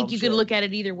sitcom I think you shit. could look at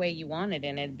it either way you wanted,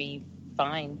 and it'd be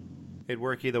fine. It'd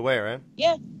work either way, right?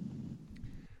 Yeah.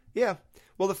 Yeah.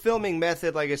 Well, the filming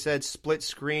method, like I said, split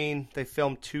screen. They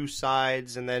filmed two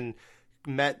sides and then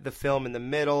met the film in the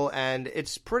middle, and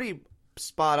it's pretty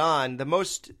spot on. The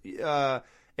most,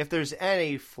 if there's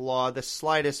any flaw, the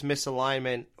slightest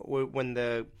misalignment when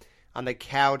on the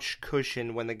couch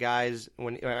cushion when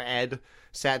Ed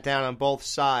sat down on both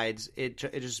sides, it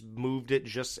just moved it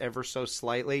just ever so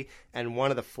slightly, and one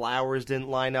of the flowers didn't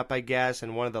line up, I guess,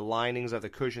 and one of the linings of the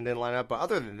cushion didn't line up. But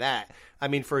other than that, I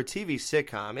mean, for a TV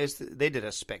sitcom, they did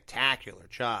a spectacular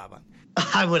job.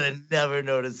 I would have never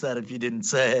noticed that if you didn't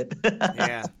say it.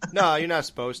 Yeah. No, you're not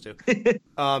supposed to.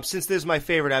 Since this is my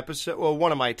favorite episode, well,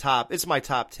 it's my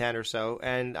top 10 or so,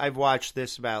 and I've watched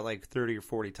this about like 30 or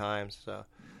 40 times, so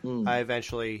I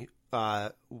eventually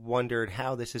wondered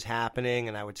how this is happening,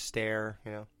 and I would stare,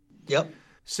 Yep.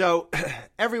 So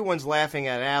everyone's laughing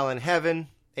at Al in heaven.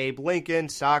 Abe Lincoln,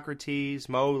 Socrates,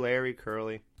 Moe, Larry,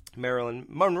 Curly. Marilyn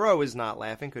Monroe is not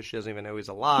laughing because she doesn't even know he's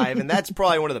alive, and that's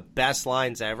probably one of the best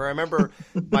lines ever. I remember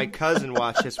my cousin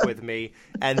watched this with me,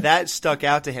 and that stuck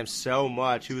out to him so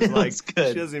much. He was like,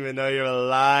 she doesn't even know you're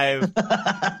alive.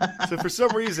 So for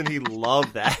some reason, he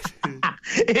loved that.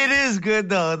 It is good,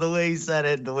 though, the way he said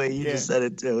it, the way you just said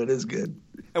it, too. It is good.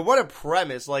 And what a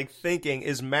premise, like thinking,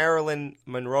 is Marilyn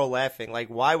Monroe laughing? Like,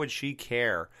 why would she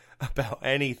care about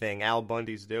anything Al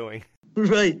Bundy's doing?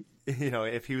 Right.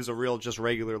 If he was a real, just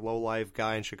regular, low-life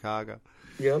guy in Chicago.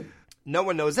 Yep. No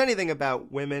one knows anything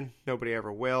about women. Nobody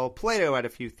ever will. Plato had a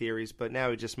few theories, but now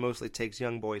he just mostly takes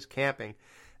young boys camping.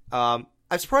 I'm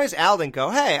surprised Al didn't go,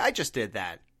 hey, I just did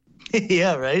that.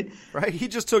 Yeah, right? Right? He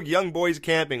just took young boys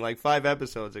camping like 5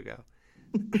 episodes ago.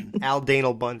 Al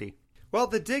Danel Bundy. Well,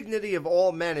 the dignity of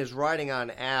all men is riding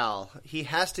on Al. He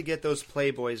has to get those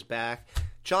Playboys back.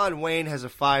 John Wayne has a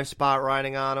 5-spot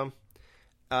riding on him.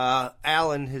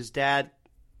 Al and his dad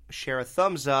share a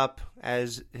thumbs up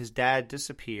as his dad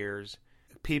disappears.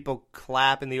 People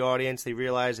clap in the audience. They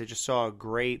realize they just saw a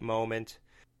great moment.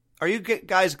 Are you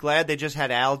guys glad they just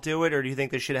had Al do it, or do you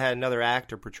think they should have had another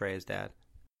actor portray his dad?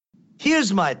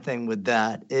 Here's my thing with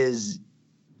that is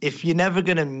if you're never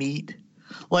going to meet,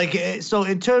 like, so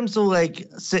in terms of like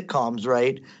sitcoms,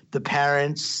 right, the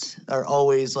parents are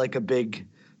always like a big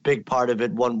part of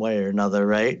it one way or another,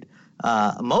 right?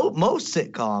 Most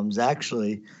sitcoms,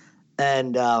 actually.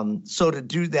 And so to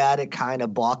do that, it kind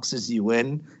of boxes you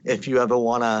in if you ever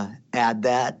want to add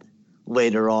that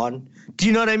later on. Do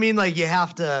you know what I mean? Like you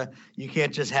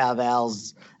can't just have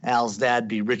Al's dad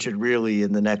be Richard Reilly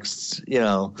in the next, in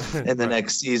the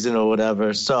next season or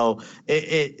whatever. So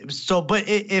if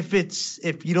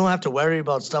you don't have to worry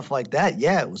about stuff like that,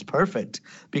 yeah, it was perfect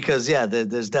because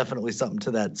there's definitely something to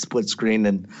that split screen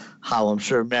and how I'm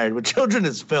sure Married with Children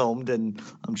is filmed, and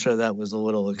I'm sure that was a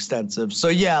little extensive. So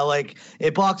yeah, like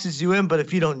it boxes you in, but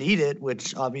if you don't need it,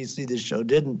 which obviously this show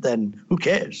didn't, then who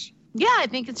cares? Yeah, I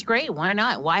think it's great. Why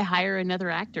not? Why hire another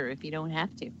actor if you don't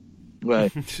have to?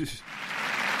 Right.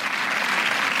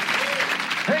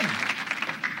 Hey,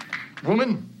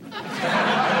 woman.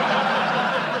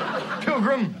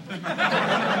 Pilgrim.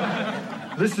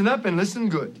 Listen up and listen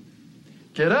good.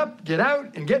 Get up, get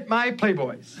out, and get my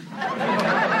Playboys.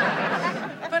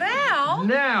 But Al...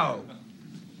 Now.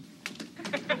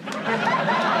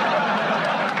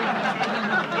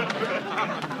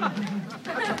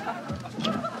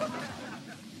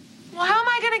 Well, how am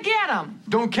I going to get them?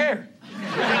 Don't care.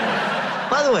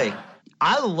 By the way,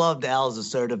 I loved Al's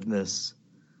assertiveness.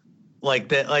 Like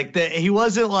that. He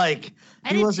wasn't like.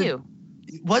 I did too.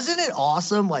 Wasn't it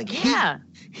awesome? Like yeah,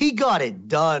 he got it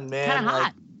done, man. Kind of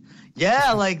hot.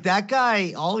 Yeah, like that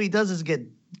guy. All he does is get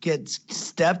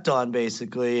stepped on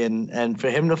basically, and for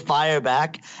him to fire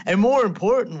back, and more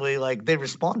importantly, like they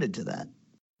responded to that.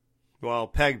 Well,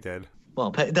 Peg did.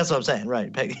 Well, that's what I'm saying,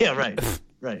 right? Peg. Yeah, right,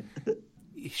 right.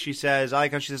 She says,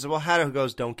 well, how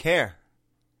goes, don't care.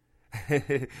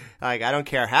 Like, I don't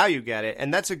care how you get it.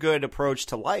 And that's a good approach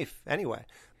to life anyway.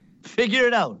 Figure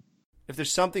it out. If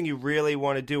there's something you really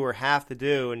want to do or have to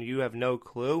do and you have no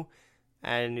clue,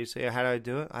 and you say, how do I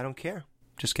do it? I don't care.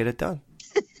 Just get it done.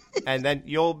 And then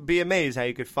you'll be amazed how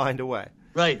you could find a way.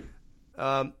 Right.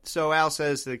 So Al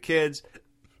says to the kids,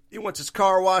 he wants his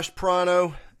car washed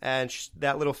pronto, and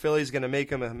that little filly's going to make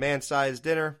him a man-sized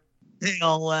dinner. They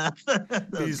all laugh.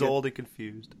 He's good. old and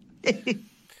confused.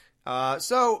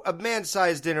 So a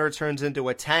man-sized dinner turns into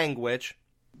a tangwich.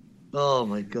 Oh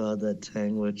my God, that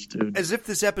tangwich, dude! As if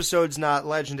this episode's not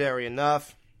legendary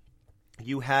enough,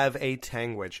 you have a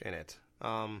tangwich in it,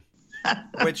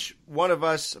 which one of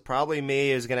us, probably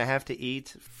me, is going to have to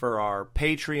eat for our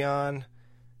Patreon.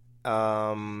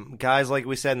 Guys, like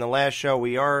we said in the last show,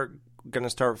 we are going to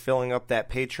start filling up that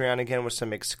Patreon again with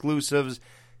some exclusives.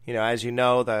 As you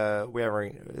know,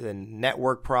 the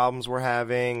network problems we're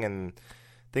having and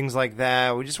things like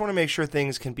that. We just want to make sure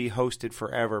things can be hosted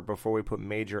forever before we put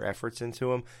major efforts into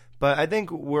them. But I think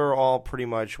we're all pretty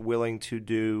much willing to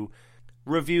do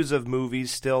reviews of movies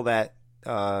still that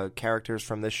characters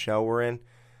from this show were in.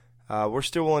 We're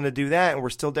still willing to do that, and we're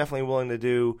still definitely willing to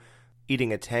do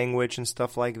eating a tangwich and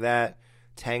stuff like that,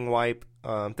 tang wipe,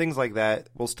 things like that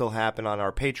will still happen on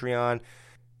our Patreon.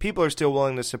 People are still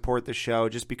willing to support the show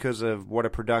just because of what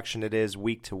a production it is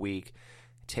week to week.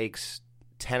 It takes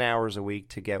 10 hours a week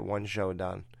to get one show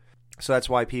done. So that's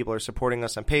why people are supporting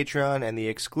us on Patreon, and the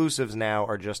exclusives now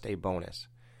are just a bonus,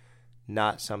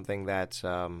 not something that's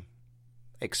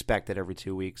expected every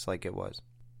 2 weeks like it was.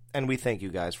 And we thank you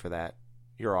guys for that.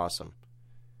 You're awesome.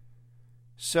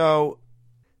 So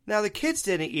now the kids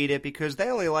didn't eat it because they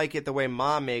only like it the way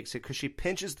Mom makes it, because she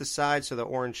pinches the sides so the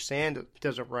orange sand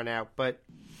doesn't run out. But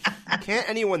can't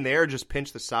anyone there just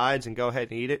pinch the sides and go ahead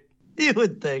and eat it? You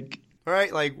would think.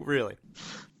 Right? Like, really.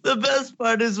 The best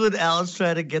part is when Al's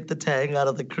trying to get the tang out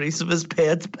of the crease of his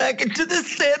pants back into the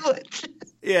sandwich.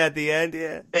 Yeah, at the end,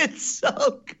 yeah. It's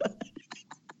so good.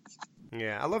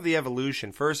 Yeah, I love the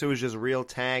evolution. First it was just real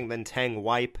tang, then tang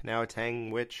wipe, now a tang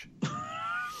witch.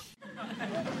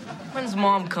 When's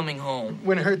Mom coming home?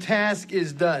 When her task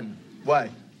is done. Why?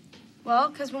 Well,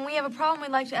 because when we have a problem,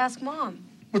 we'd like to ask Mom.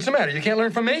 What's the matter? You can't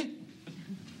learn from me?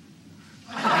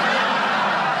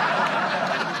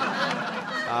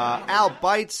 Al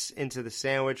bites into the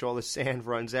sandwich. All the sand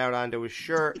runs out onto his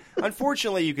shirt.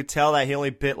 Unfortunately, you could tell that he only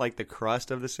bit like the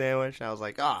crust of the sandwich. I was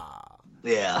like,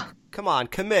 Yeah. come on,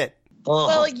 commit. Oh.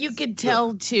 Well, you could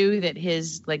tell too that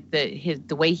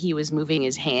the way he was moving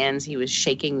his hands, he was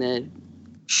shaking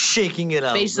it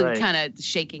up, basically right. kind of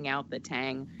shaking out the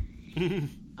tang.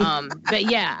 But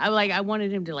yeah, I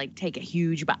wanted him to like take a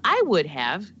huge bite. I would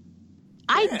have.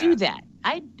 I'd do that.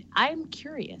 I'm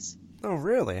curious. Oh,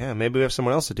 really? Yeah, maybe we have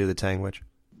someone else to do the tangwich.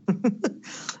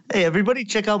 Hey, everybody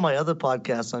check out my other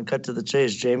podcast on Cut to the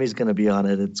Chase. Jamie's going to be on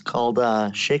it. It's called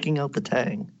Shaking Out the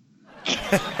Tang.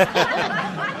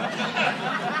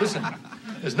 Listen,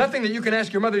 there's nothing that you can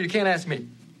ask your mother you can't ask me.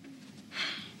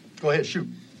 Go ahead, shoot.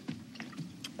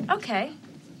 Okay.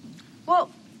 Well,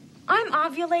 I'm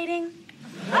ovulating.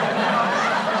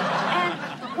 And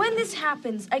when this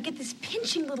happens, I get this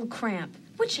pinching little cramp.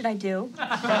 What should I do?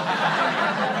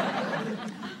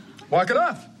 Walk it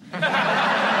off.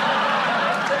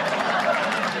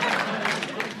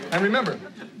 And remember,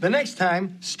 the next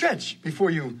time, stretch before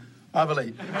you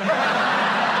ovulate.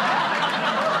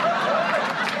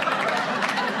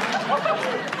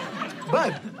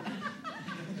 Bud.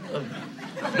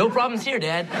 No problems here,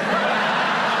 Dad.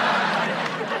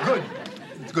 Good.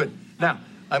 It's good. Now,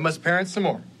 I must parent some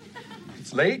more.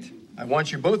 It's late. I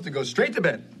want you both to go straight to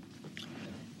bed.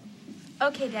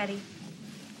 Okay, Daddy.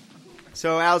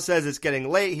 So Al says it's getting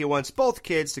late. He wants both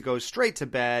kids to go straight to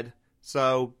bed.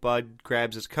 So Bud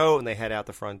grabs his coat and they head out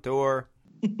the front door.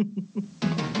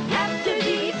 After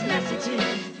these messages,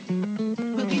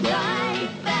 we'll be right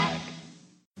back.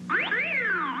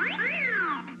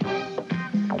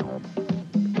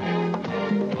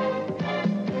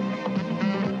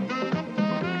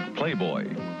 Playboy,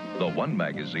 the one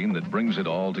magazine that brings it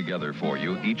all together for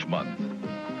you each month.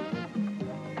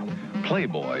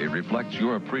 Playboy reflects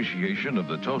your appreciation of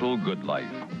the total good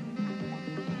life.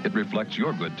 It reflects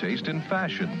your good taste in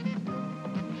fashion,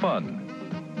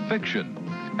 fun, fiction,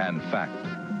 and fact.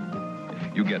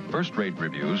 You get first-rate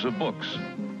reviews of books,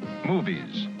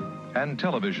 movies, and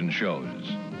television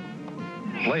shows.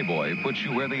 Playboy puts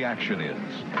you where the action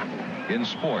is, in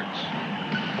sports,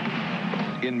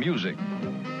 in music,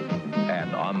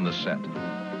 and on the set.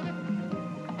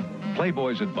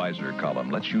 Playboy's advisor column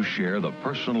lets you share the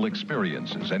personal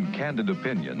experiences and candid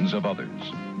opinions of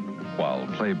others, while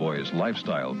Playboy's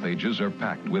lifestyle pages are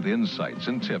packed with insights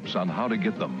and tips on how to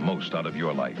get the most out of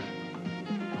your life.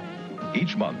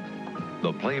 Each month,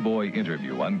 the Playboy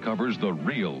interview uncovers the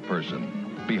real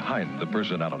person behind the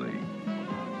personality.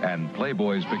 And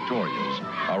Playboy's Victorias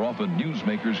are often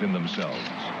newsmakers in themselves.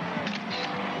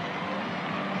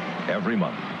 Every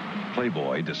month,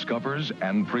 Playboy discovers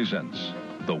and presents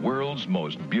the world's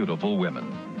most beautiful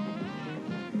women.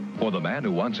 For the man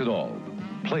who wants it all,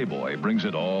 Playboy brings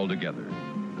it all together.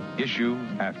 Issue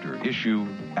after issue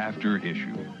after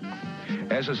issue.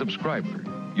 As a subscriber,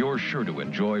 you're sure to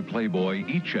enjoy Playboy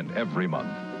each and every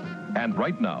month. And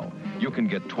right now, you can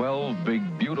get 12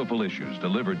 big, beautiful issues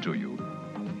delivered to you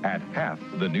at half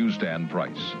the newsstand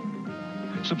price.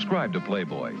 Subscribe to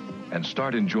Playboy and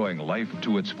start enjoying life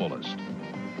to its fullest.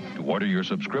 To order your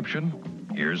subscription,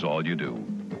 here's all you do.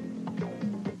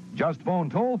 Just phone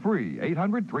toll-free,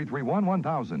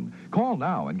 800-331-1000. Call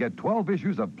now and get 12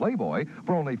 issues of Playboy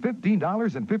for only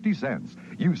 $15.50.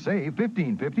 You save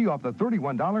 $15.50 off the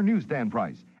 $31 newsstand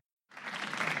price.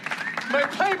 My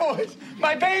Playboys!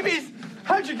 My babies!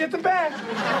 How'd you get them back?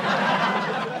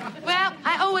 Well,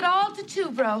 I owe it all to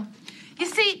Tubro. You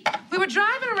see, we were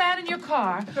driving around in your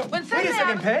car when suddenly... Wait a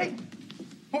second, Peg.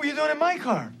 What were you doing in my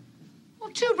car? Well,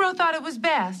 Tubro thought it was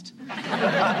best.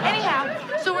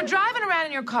 Anyhow, so we're driving around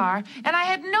in your car, and I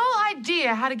had no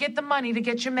idea how to get the money to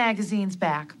get your magazines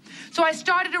back. So I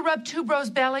started to rub Tubro's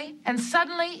belly, and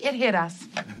suddenly it hit us.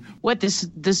 What, the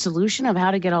solution of how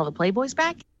to get all the Playboys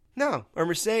back? No, or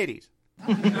Mercedes.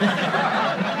 What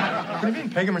do you mean,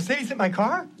 Peg? A Mercedes hit my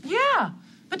car? Yeah,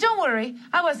 but don't worry,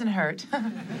 I wasn't hurt.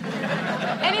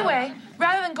 Anyway,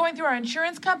 rather than going through our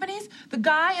insurance companies, the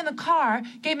guy in the car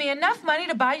gave me enough money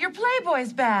to buy your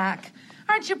Playboys back.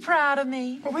 Aren't you proud of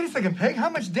me? Well, wait a second, Peg. How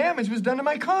much damage was done to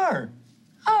my car?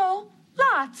 Oh,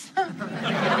 lots. But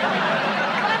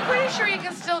I'm pretty sure you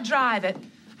can still drive it.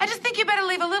 I just think you better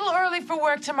leave a little early for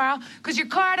work tomorrow, because your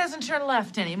car doesn't turn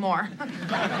left anymore.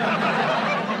 And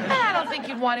I don't think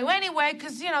you'd want to anyway,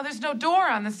 because, there's no door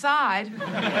on the side.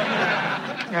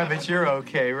 Yeah, but you're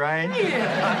okay, right?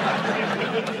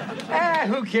 Yeah.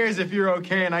 Who cares if you're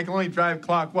okay and I can only drive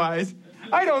clockwise?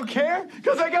 I don't care,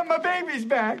 because I got my babies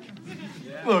back.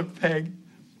 Look, Peg,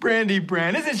 Brandy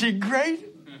Brand, isn't she great?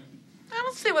 I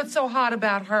don't see what's so hot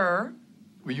about her.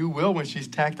 Well, you will when she's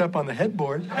tacked up on the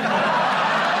headboard.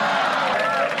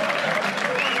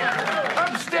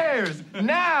 upstairs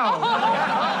now.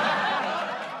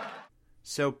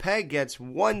 So Peg gets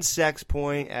 1 sex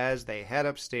point as they head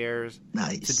upstairs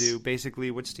to do basically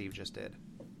what Steve just did.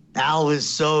 Al was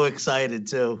so excited,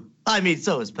 too. I mean,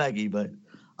 so was Peggy, but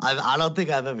I don't think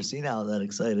I've ever seen Al that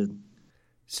excited.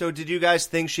 So did you guys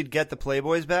think she'd get the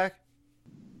Playboys back?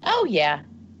 Oh, yeah.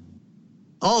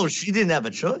 Oh, she didn't have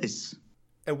a choice.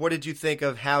 And what did you think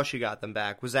of how she got them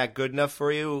back? Was that good enough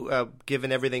for you,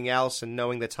 given everything else and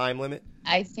knowing the time limit?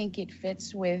 I think it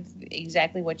fits with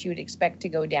exactly what you would expect to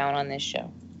go down on this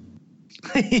show.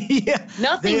 Yeah.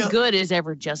 Nothing good is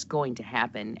ever just going to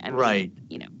happen. I mean, right.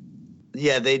 You know.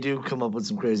 Yeah, they do come up with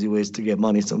some crazy ways to get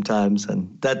money sometimes,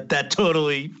 and that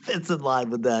totally fits in line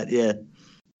with that, yeah.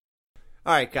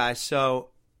 All right, guys,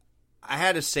 so I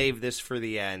had to save this for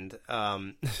the end.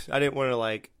 I didn't want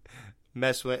to,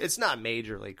 mess with it. It's not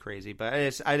majorly crazy, but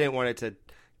I didn't want it to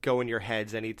go in your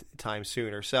heads any time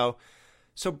sooner. So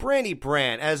Brandy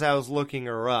Brandt, as I was looking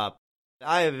her up,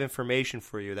 I have information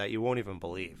for you that you won't even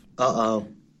believe. Uh-oh.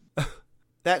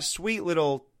 That sweet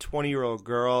little 20-year-old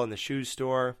girl in the shoe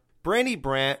store, Brandy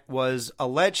Brandt was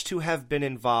alleged to have been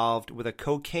involved with a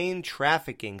cocaine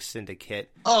trafficking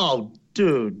syndicate. Oh,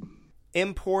 dude.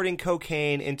 Importing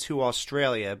cocaine into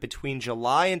Australia between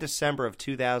July and December of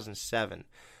 2007.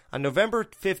 On November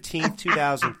 15th,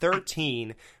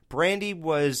 2013, Brandy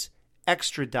was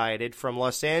extradited from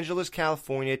Los Angeles,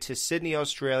 California to Sydney,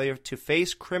 Australia to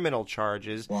face criminal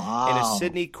charges in a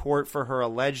Sydney court for her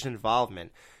alleged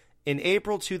involvement. In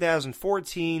April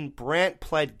 2014, Brandt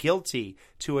pled guilty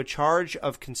to a charge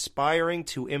of conspiring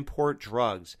to import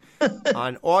drugs.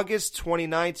 On August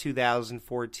 29,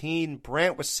 2014,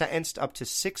 Brandt was sentenced up to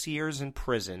 6 years in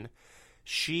prison.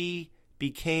 She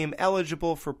became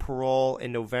eligible for parole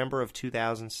in November of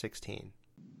 2016.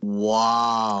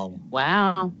 Wow.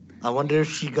 Wow. I wonder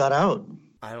if she got out.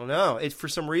 I don't know. For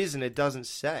some reason, it doesn't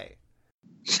say.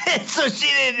 So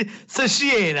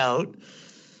she ain't out.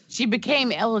 She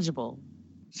became eligible,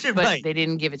 but they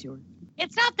didn't give it to her.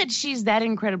 It's not that she's that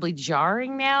incredibly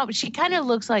jarring now, but she kind of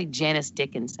looks like Janice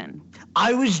Dickinson.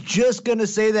 I was just going to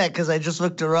say that because I just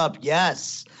looked her up.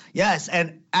 Yes.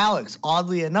 And Alex,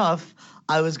 oddly enough,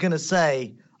 I was going to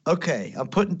say, okay, I'm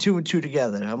putting 2 and 2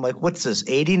 together. I'm like, what's this,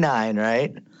 89,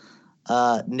 right?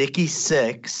 Nikki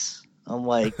 6. I'm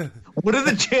like, what are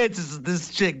the chances of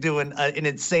this chick doing an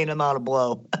insane amount of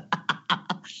blow?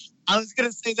 I was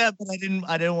gonna say that, but I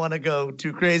didn't want to go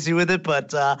too crazy with it.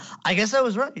 But I guess I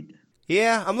was right.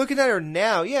 Yeah, I'm looking at her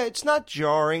now. Yeah, it's not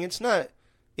jarring. It's not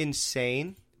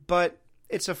insane, but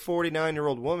it's a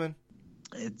 49-year-old woman.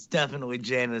 It's definitely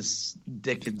Janice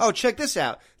Dickinson. Oh, check this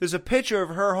out. There's a picture of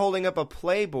her holding up a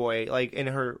Playboy, in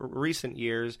her recent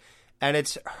years, and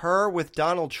it's her with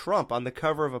Donald Trump on the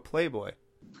cover of a Playboy.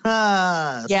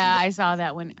 Yeah, I saw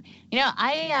that one. You know,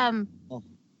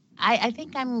 I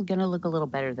think I'm going to look a little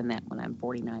better than that when I'm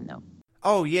 49, though.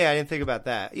 Oh, yeah, I didn't think about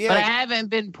that. Yeah, but I haven't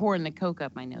been pouring the Coke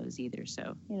up my nose either,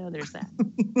 so, there's that.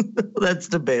 That's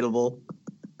debatable.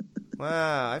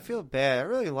 Wow, I feel bad. I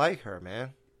really like her,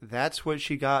 man. That's what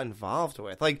she got involved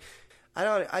with. I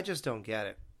just don't get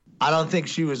it. I don't think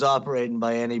she was operating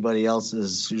by anybody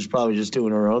else's. She was probably just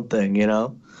doing her own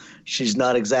thing, She's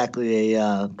not exactly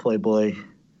a Playboy.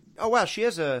 Oh, wow, she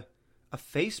has a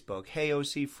Facebook. Hey,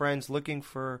 OC friends looking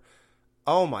for...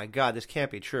 Oh, my God, this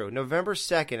can't be true. November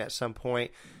 2nd at some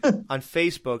point on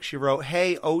Facebook, she wrote,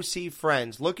 Hey, OC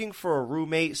friends looking for a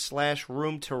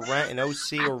roommate/room to rent in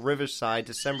OC or Riverside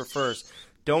December 1st.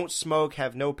 Don't smoke,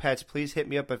 have no pets. Please hit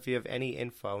me up if you have any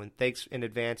info. And thanks in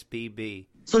advance, BB.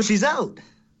 So she's out.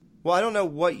 Well, I don't know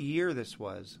what year this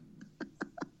was.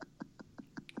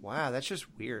 Wow, that's just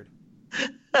weird.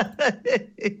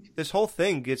 This whole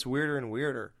thing gets weirder and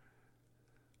weirder.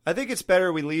 I think it's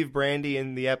better we leave Brandy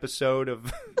in the episode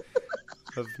of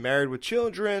Married with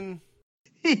Children.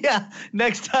 Yeah,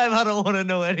 next time I don't want to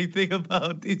know anything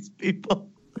about these people.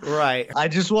 Right. I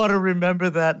just want to remember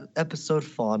that episode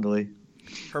fondly.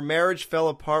 Her marriage fell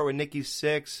apart with Nikki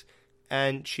Sixx,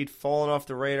 and she'd fallen off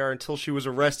the radar until she was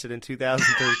arrested in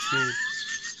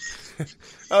 2013.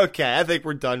 Okay, I think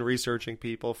we're done researching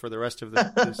people for the rest of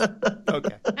this.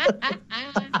 Okay.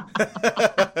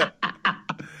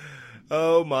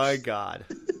 Oh my God.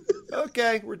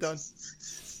 Okay, we're done.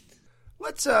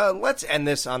 Let's end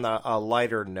this on a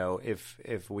lighter note,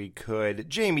 if we could.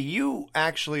 Jamie, you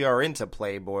actually are into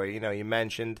Playboy. You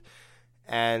mentioned,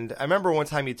 and I remember one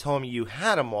time you told me you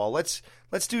had them all. Let's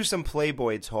do some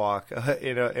Playboy talk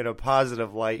in a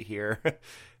positive light here,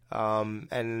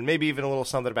 and maybe even a little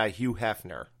something about Hugh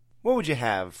Hefner. What would you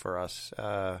have for us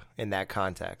in that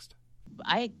context?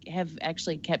 I have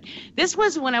actually this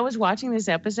was when I was watching this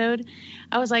episode,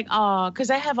 I was like, oh, because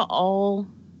I have all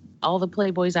all the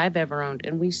Playboys I've ever owned,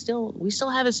 and we still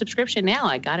have a subscription now.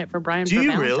 I got it for Brian. Do for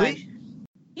you Valentine's. really?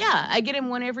 Yeah, I get him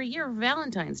one every year for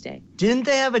Valentine's Day. Didn't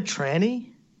they have a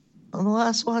tranny on the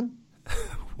last one?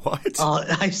 What?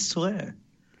 I swear.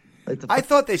 I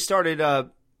thought they started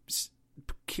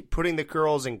putting the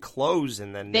girls in clothes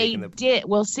and then They did.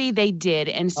 Well, see, they did,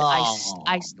 and so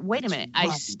I wait a minute. I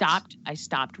Right.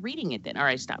 stopped reading it then, or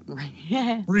I stopped.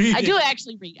 Read I do it.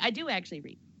 actually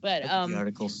read, but The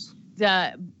articles.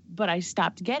 but I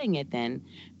stopped getting it then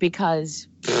because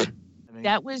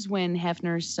that was when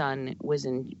Hefner's son was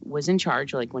in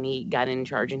charge, like when he got in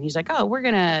charge, and he's like, oh, we're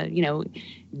gonna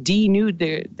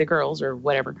denude the girls or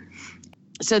whatever.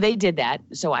 So they did that.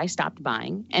 So I stopped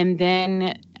buying, and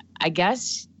then I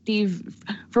guess Steve,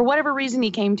 for whatever reason, he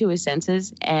came to his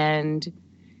senses and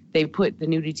they put the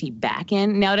nudity back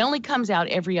in. Now, it only comes out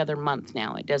every other month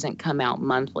now. It doesn't come out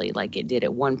monthly like it did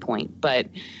at one point. But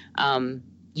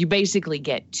you basically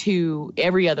get two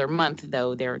every other month,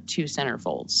 though. There are two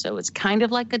centerfolds. So it's kind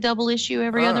of like a double issue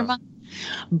every other month.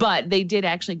 But they did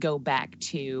actually go back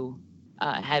to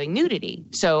having nudity.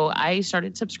 So I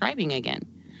started subscribing again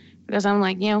because I'm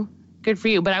like, good for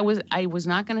you. But I was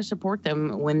not going to support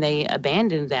them when they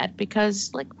abandoned that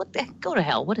because, like, what the heck? Go to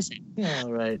hell. What is it? Yeah,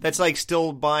 right. That's like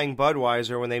still buying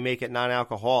Budweiser when they make it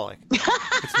non-alcoholic.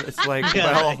 it's like,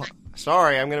 well,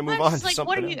 sorry, I'm going to move on to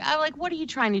something else. What are you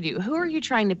trying to do? Who are you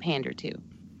trying to pander to?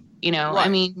 Right. I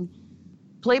mean,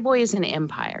 Playboy is an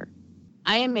empire.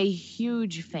 I am a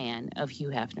huge fan of Hugh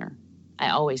Hefner. I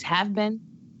always have been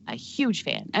a huge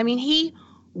fan. I mean, he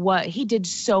did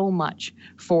so much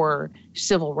for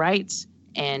civil rights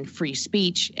and free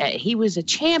speech. He was a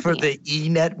champion. For the E!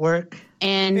 Network.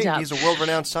 And he's a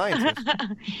world-renowned scientist.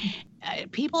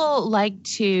 People like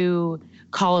to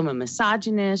call him a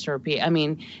misogynist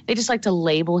they just like to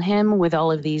label him with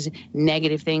all of these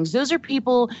negative things. Those are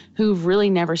people who've really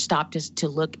never stopped us to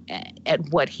look at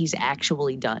what he's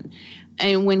actually done.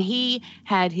 And when he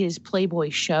had his Playboy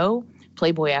show,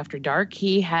 Playboy After Dark,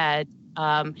 he had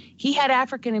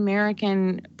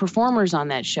African-American performers on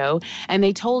that show, and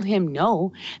they told him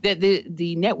no, that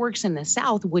the networks in the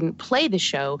South wouldn't play the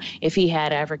show if he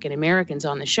had African-Americans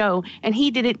on the show, and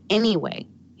he did it anyway.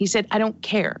 He said, I don't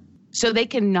care. So they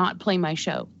cannot play my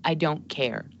show. I don't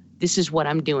care. This is what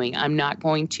I'm doing. I'm not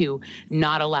going to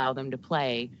not allow them to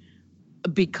play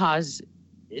because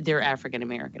they're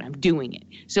African-American. I'm doing it.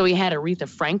 So he had Aretha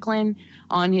Franklin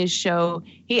on his show.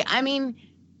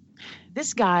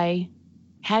 This guy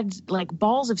had like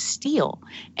balls of steel,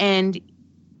 and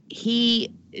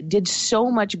he did so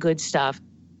much good stuff.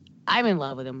 I'm in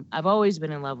love with him. I've always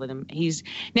been in love with him. He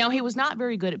was not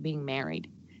very good at being married.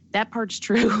 That part's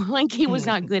true. Like, he was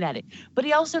not good at it, but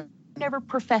he also never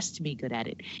professed to be good at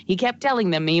it. He kept telling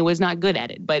them he was not good at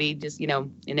it, but he just,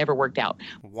 it never worked out.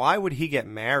 Why would he get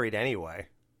married anyway?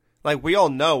 Like, we all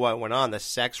know what went on, the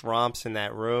sex romps in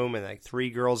that room and like 3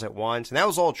 girls at once, and that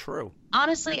was all true.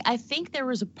 Honestly, I think there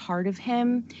was a part of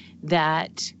him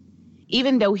that,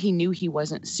 even though he knew he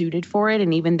wasn't suited for it,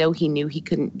 and even though he knew he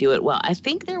couldn't do it well, I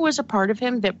think there was a part of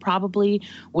him that probably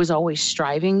was always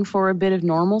striving for a bit of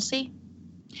normalcy,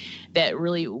 that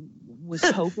really was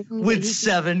hoping with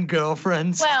 7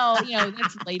 girlfriends. Well,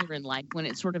 that's later in life when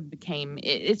it sort of became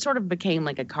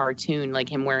like a cartoon, like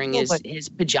him wearing his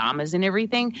pajamas and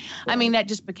everything. Right. I mean, that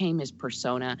just became his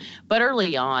persona. But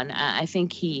early on, I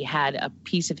think he had a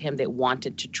piece of him that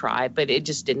wanted to try, but it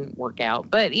just didn't work out.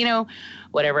 But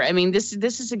whatever. I mean, this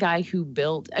is a guy who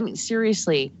built. I mean,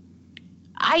 seriously,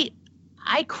 I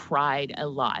cried a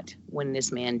lot when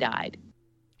this man died.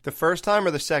 The first time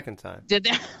or the second time? Did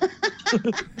that?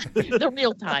 The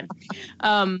real time.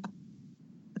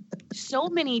 So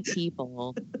many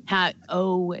people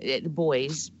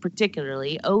boys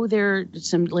particularly owe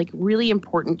some like really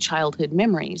important childhood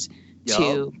memories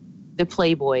to the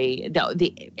Playboy,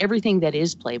 the everything that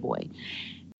is Playboy.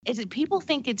 People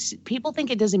think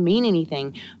it doesn't mean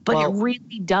anything, but it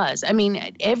really does. I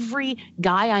mean, every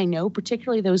guy I know,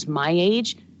 particularly those my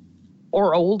age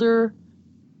or older,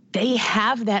 they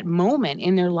have that moment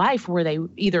in their life where they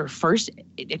either first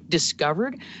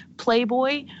discovered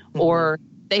Playboy, or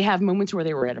they have moments where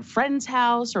they were at a friend's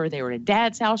house or they were at a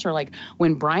dad's house, or like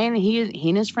when Brian, he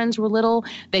and his friends were little,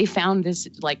 they found this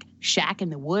like shack in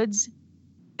the woods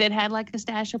that had like a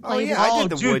stash of Playboy. Oh, yeah, I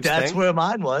did the woods that's thing. Where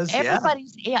mine was.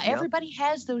 Everybody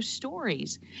has those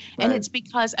stories. Right. And it's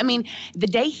because, I mean, the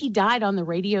day he died on the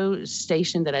radio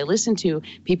station that I listened to,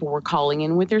 people were calling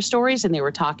in with their stories, and they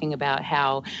were talking about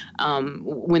how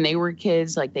when they were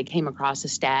kids, like they came across a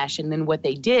stash, and then what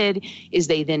they did is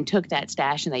they then took that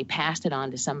stash and they passed it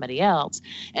on to somebody else.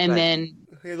 And then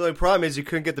The only problem is you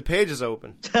couldn't get the pages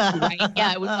open. Right?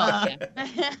 Yeah, it was.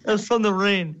 That's from the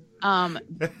rain. Or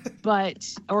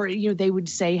they would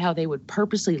say how they would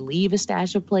purposely leave a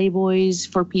stash of Playboys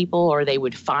for people, or they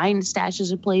would find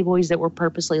stashes of Playboys that were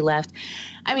purposely left.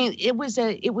 I mean, it was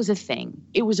a thing.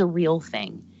 It was a real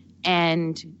thing.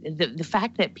 And the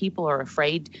fact that people are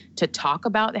afraid to talk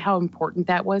about how important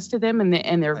that was to them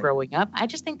and they're growing up, I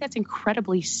just think that's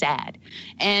incredibly sad.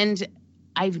 And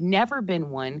I've never been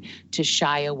one to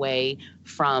shy away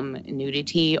from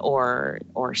nudity or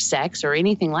sex or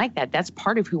anything like that. That's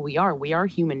part of who we are. We are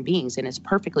human beings, and it's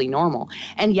perfectly normal.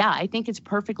 And yeah, I think it's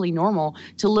perfectly normal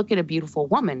to look at a beautiful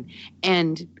woman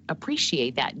and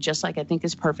appreciate that, just like I think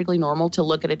it's perfectly normal to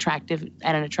look at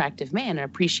an attractive man and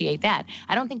appreciate that.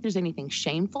 I don't think there's anything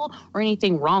shameful or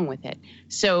anything wrong with it.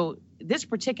 So this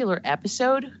particular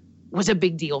episode was a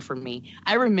big deal for me.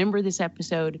 I remember this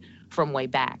episode from way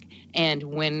back. And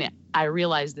when I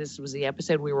realized this was the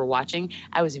episode we were watching,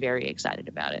 I was very excited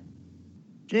about it.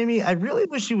 Jamie, I really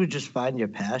wish you would just find your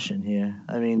passion here.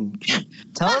 I mean,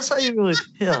 tell us how you really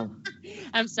feel.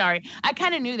 I'm sorry. I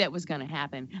kind of knew that was going to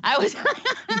happen. I was...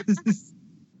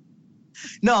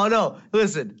 No.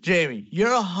 Listen, Jamie, you're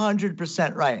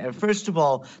 100% right. And first of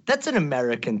all, that's an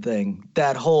American thing,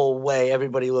 that whole way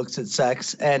everybody looks at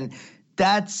sex. And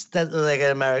that's like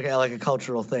an American, like a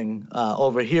cultural thing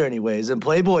over here anyways. And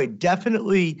Playboy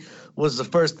definitely was the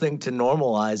first thing to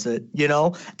normalize it, you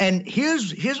know? And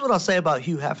here's what I'll say about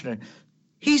Hugh Hefner.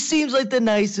 He seems like the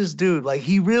nicest dude. Like,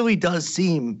 he really does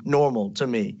seem normal to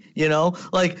me, you know?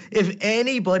 Like, if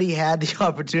anybody had the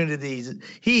opportunities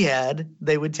he had,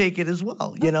 they would take it as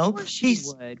well, you know? Of course he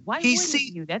would. Why wouldn't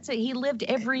you? He lived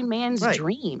every man's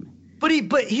dream. But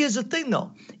here's the thing,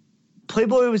 though.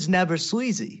 Playboy was never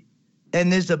sleazy. And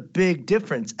there's a big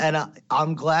difference. And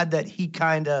I'm glad that he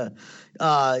kind of,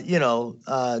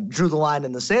 drew the line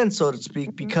in the sand, so to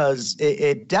speak, because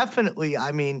it definitely,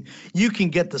 I mean, you can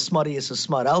get the smuttiest of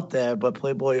smut out there, but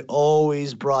Playboy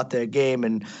always brought their game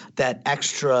and that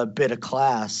extra bit of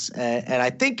class. And I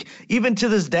think even to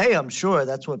this day, I'm sure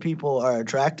that's what people are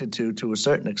attracted to a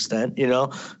certain extent, you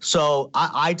know? So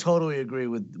I totally agree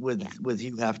with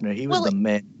Hugh Hefner. He was the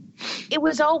man. It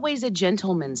was always a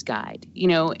gentleman's guide, you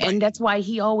know, and that's why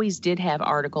he always did have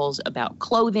articles about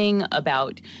clothing,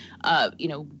 about,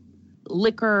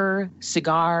 liquor,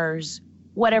 cigars,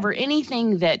 whatever,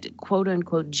 anything that quote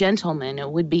unquote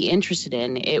gentlemen would be interested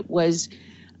in. It was,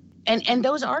 and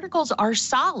those articles are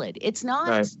solid. It's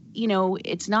not,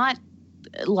 it's not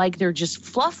like they're just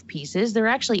fluff pieces. They're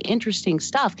actually interesting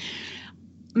stuff.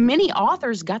 Many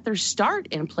authors got their start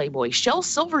in Playboy. Shel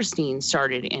Silverstein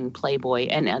started in Playboy,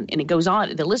 and it goes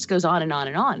on. The list goes on and on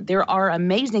and on. There are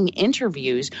amazing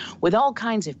interviews with all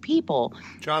kinds of people.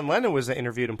 John Lennon was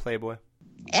interviewed in Playboy.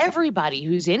 Everybody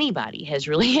who's anybody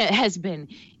has been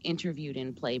interviewed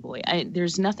in Playboy.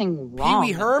 There's nothing wrong.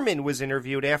 Pee Wee Herman was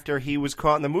interviewed after he was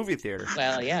caught in the movie theater.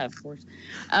 Well, yeah, of course.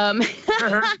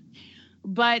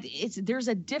 But there's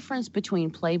a difference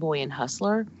between Playboy and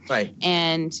Hustler, right?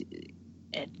 And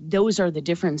those are the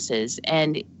differences.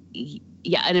 And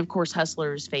yeah, and of course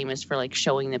Hustler is famous for like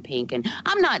showing the pink, and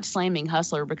I'm not slamming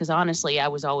Hustler because honestly I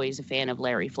was always a fan of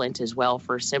Larry Flynt as well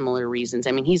for similar reasons.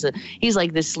 I mean, he's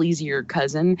like the sleazier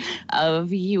cousin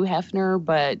of Hugh Hefner,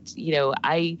 but you know,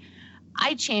 I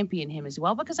champion him as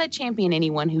well because I champion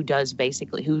anyone who does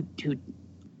basically who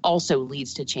also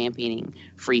leads to championing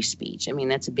free speech. I mean,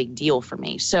 that's a big deal for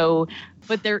me. So,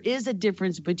 but there is a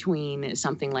difference between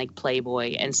something like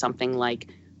Playboy and something like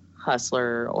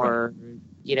Hustler or,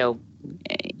 you know,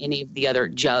 any of the other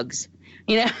jugs,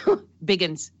 you know,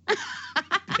 Biggins.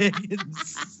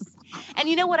 And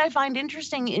you know what I find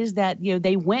interesting is that, you know,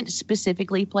 they went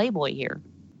specifically Playboy here.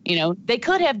 You know, they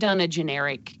could have done a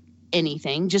generic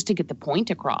anything just to get the point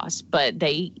across, but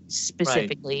they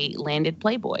specifically landed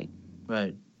Playboy.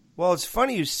 Right. Well, it's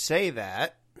funny you say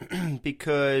that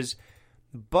because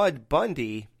Bud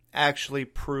Bundy actually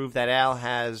proved that Al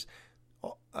has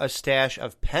a stash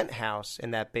of Penthouse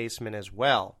in that basement as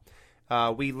well.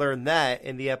 We learned that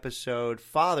in the episode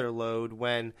Fatherload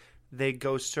when they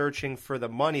go searching for the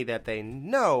money that they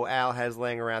know Al has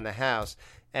laying around the house.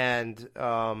 And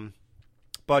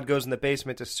Bud goes in the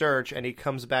basement to search, and he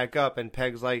comes back up, and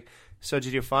Peg's like, "So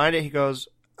did you find it?" He goes,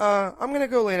 I'm going to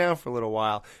go lay down for a little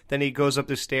while. Then he goes up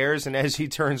the stairs, and as he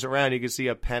turns around, you can see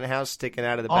a penthouse sticking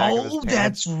out of the back of his pants. Oh,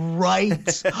 that's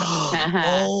right.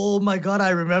 Oh, my God, I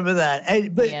remember that.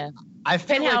 I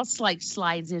feel Penthouse like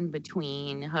slides in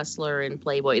between Hustler and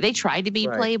Playboy. They tried to be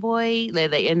Playboy,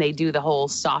 they do the whole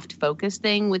soft focus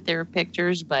thing with their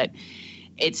pictures, but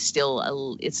it's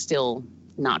still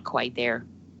not quite there.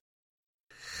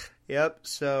 Yep,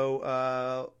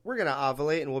 so we're going to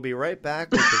ovulate, and we'll be right back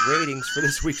with the ratings for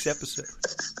this week's episode.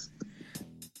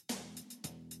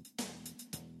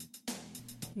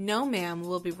 No Ma'am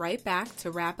will be right back to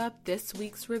wrap up this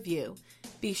week's review.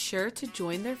 Be sure to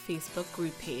join their Facebook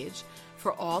group page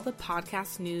for all the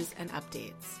podcast news and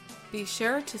updates. Be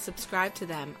sure to subscribe to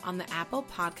them on the Apple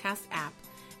Podcast app,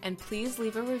 and please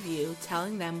leave a review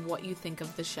telling them what you think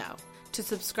of the show. To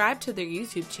subscribe to their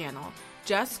YouTube channel,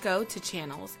 just go to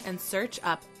channels and search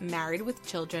up Married with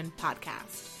Children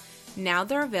podcast. Now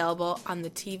they're available on the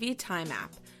TV Time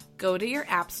app. Go to your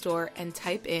app store and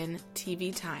type in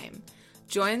TV Time.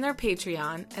 Join their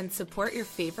Patreon and support your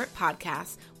favorite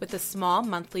podcasts with a small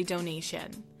monthly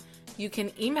donation. You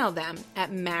can email them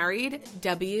at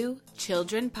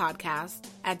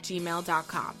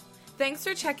marriedwchildrenpodcast@gmail.com. Thanks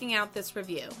for checking out this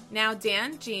review. Now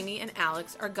Dan, Jamie, and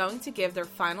Alex are going to give their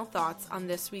final thoughts on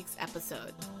this week's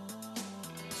episode.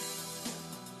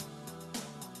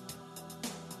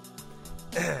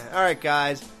 All right,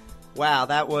 guys. Wow,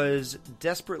 that was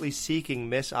Desperately Seeking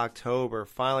Miss October.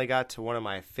 Finally got to one of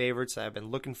my favorites I've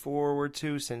been looking forward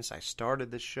to since I started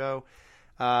this show.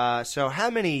 So how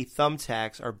many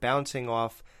thumbtacks are bouncing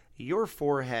off your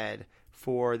forehead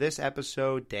for this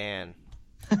episode, Dan?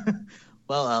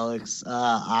 Well, Alex,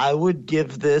 I would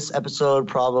give this episode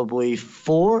probably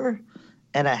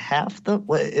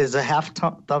 4.5. Is a half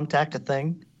thumbtack a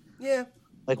thing? Yeah.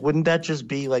 Like, wouldn't that just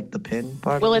be, like, the pin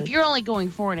part Well, of if it? you're only going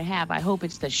 4.5, I hope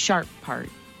it's the sharp part.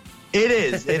 It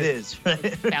is.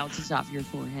 Right? Bounces off your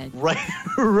forehead. Right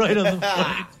on the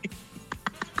forehead.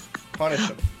 Punish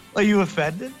him. Are you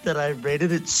offended that I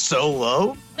rated it so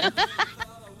low?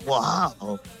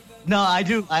 Wow. No, I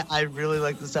do. I really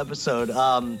like this episode.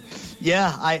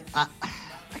 Yeah, I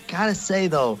gotta say,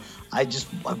 though, I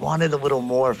wanted a little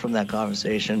more from that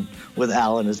conversation with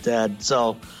Al and his dad.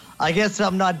 So I guess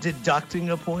I'm not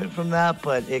deducting a point from that,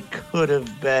 but it could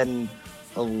have been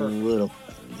a little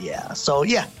better. Yeah. So,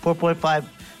 yeah, 4.5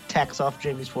 tacks off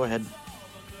Jamie's forehead.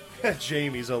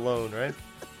 Jamie's alone, right?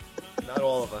 Not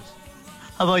all of us.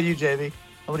 How about you, Jamie?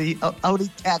 How many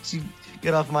tacks you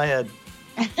get off my head?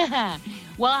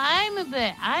 Well,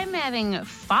 I'm having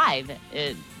 5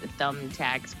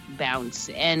 thumbtacks bounce,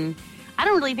 and I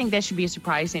don't really think that should be a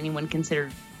surprise to anyone,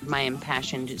 considered my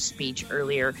impassioned speech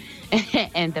earlier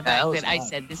and the fact that I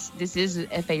said this is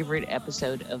a favorite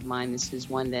episode of mine. This is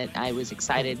one that I was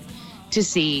excited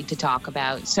to talk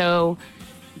about. So,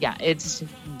 yeah, it's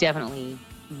definitely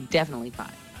 5.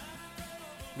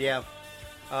 Yeah.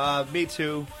 Me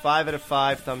too. 5 out of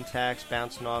 5 thumbtacks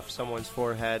bouncing off someone's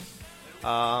forehead.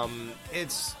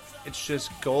 It's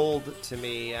just gold to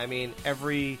me. I mean,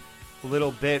 every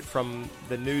little bit, from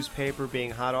the newspaper being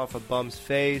hot off a bum's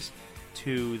face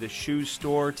to the shoe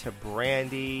store to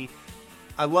Brandy.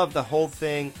 I love the whole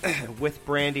thing with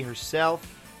Brandy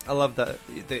herself. I love the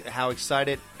how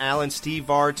excited Al and Steve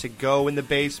are to go in the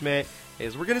basement.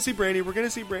 We're gonna see Brandy. We're gonna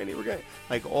see Brandy.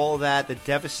 Like all that, the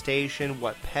devastation,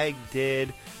 what Peg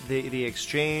did, the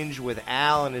exchange with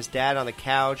Al and his dad on the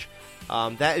couch.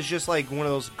 That is just like one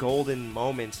of those golden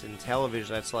moments in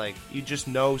television. That's like, you just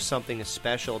know something is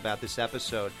special about this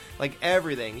episode. Like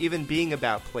everything, even being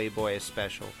about Playboy is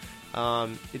special.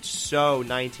 It's so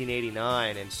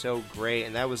 1989 and so great,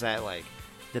 and that was at like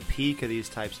the peak of these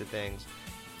types of things.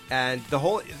 And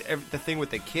the thing with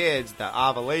the kids, the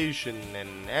ovulation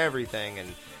and everything,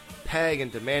 and Peg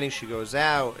and demanding she goes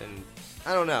out, and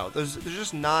I don't know. There's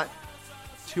just not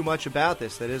too much about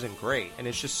this that isn't great, and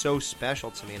it's just so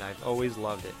special to me, and I've always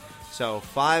loved it. So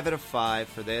 5 out of 5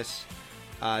 for this.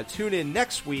 Tune in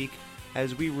next week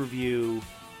as we review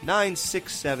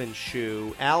 967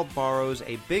 Shoe. Al borrows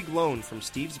a big loan from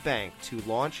Steve's bank to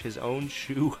launch his own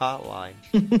shoe hotline.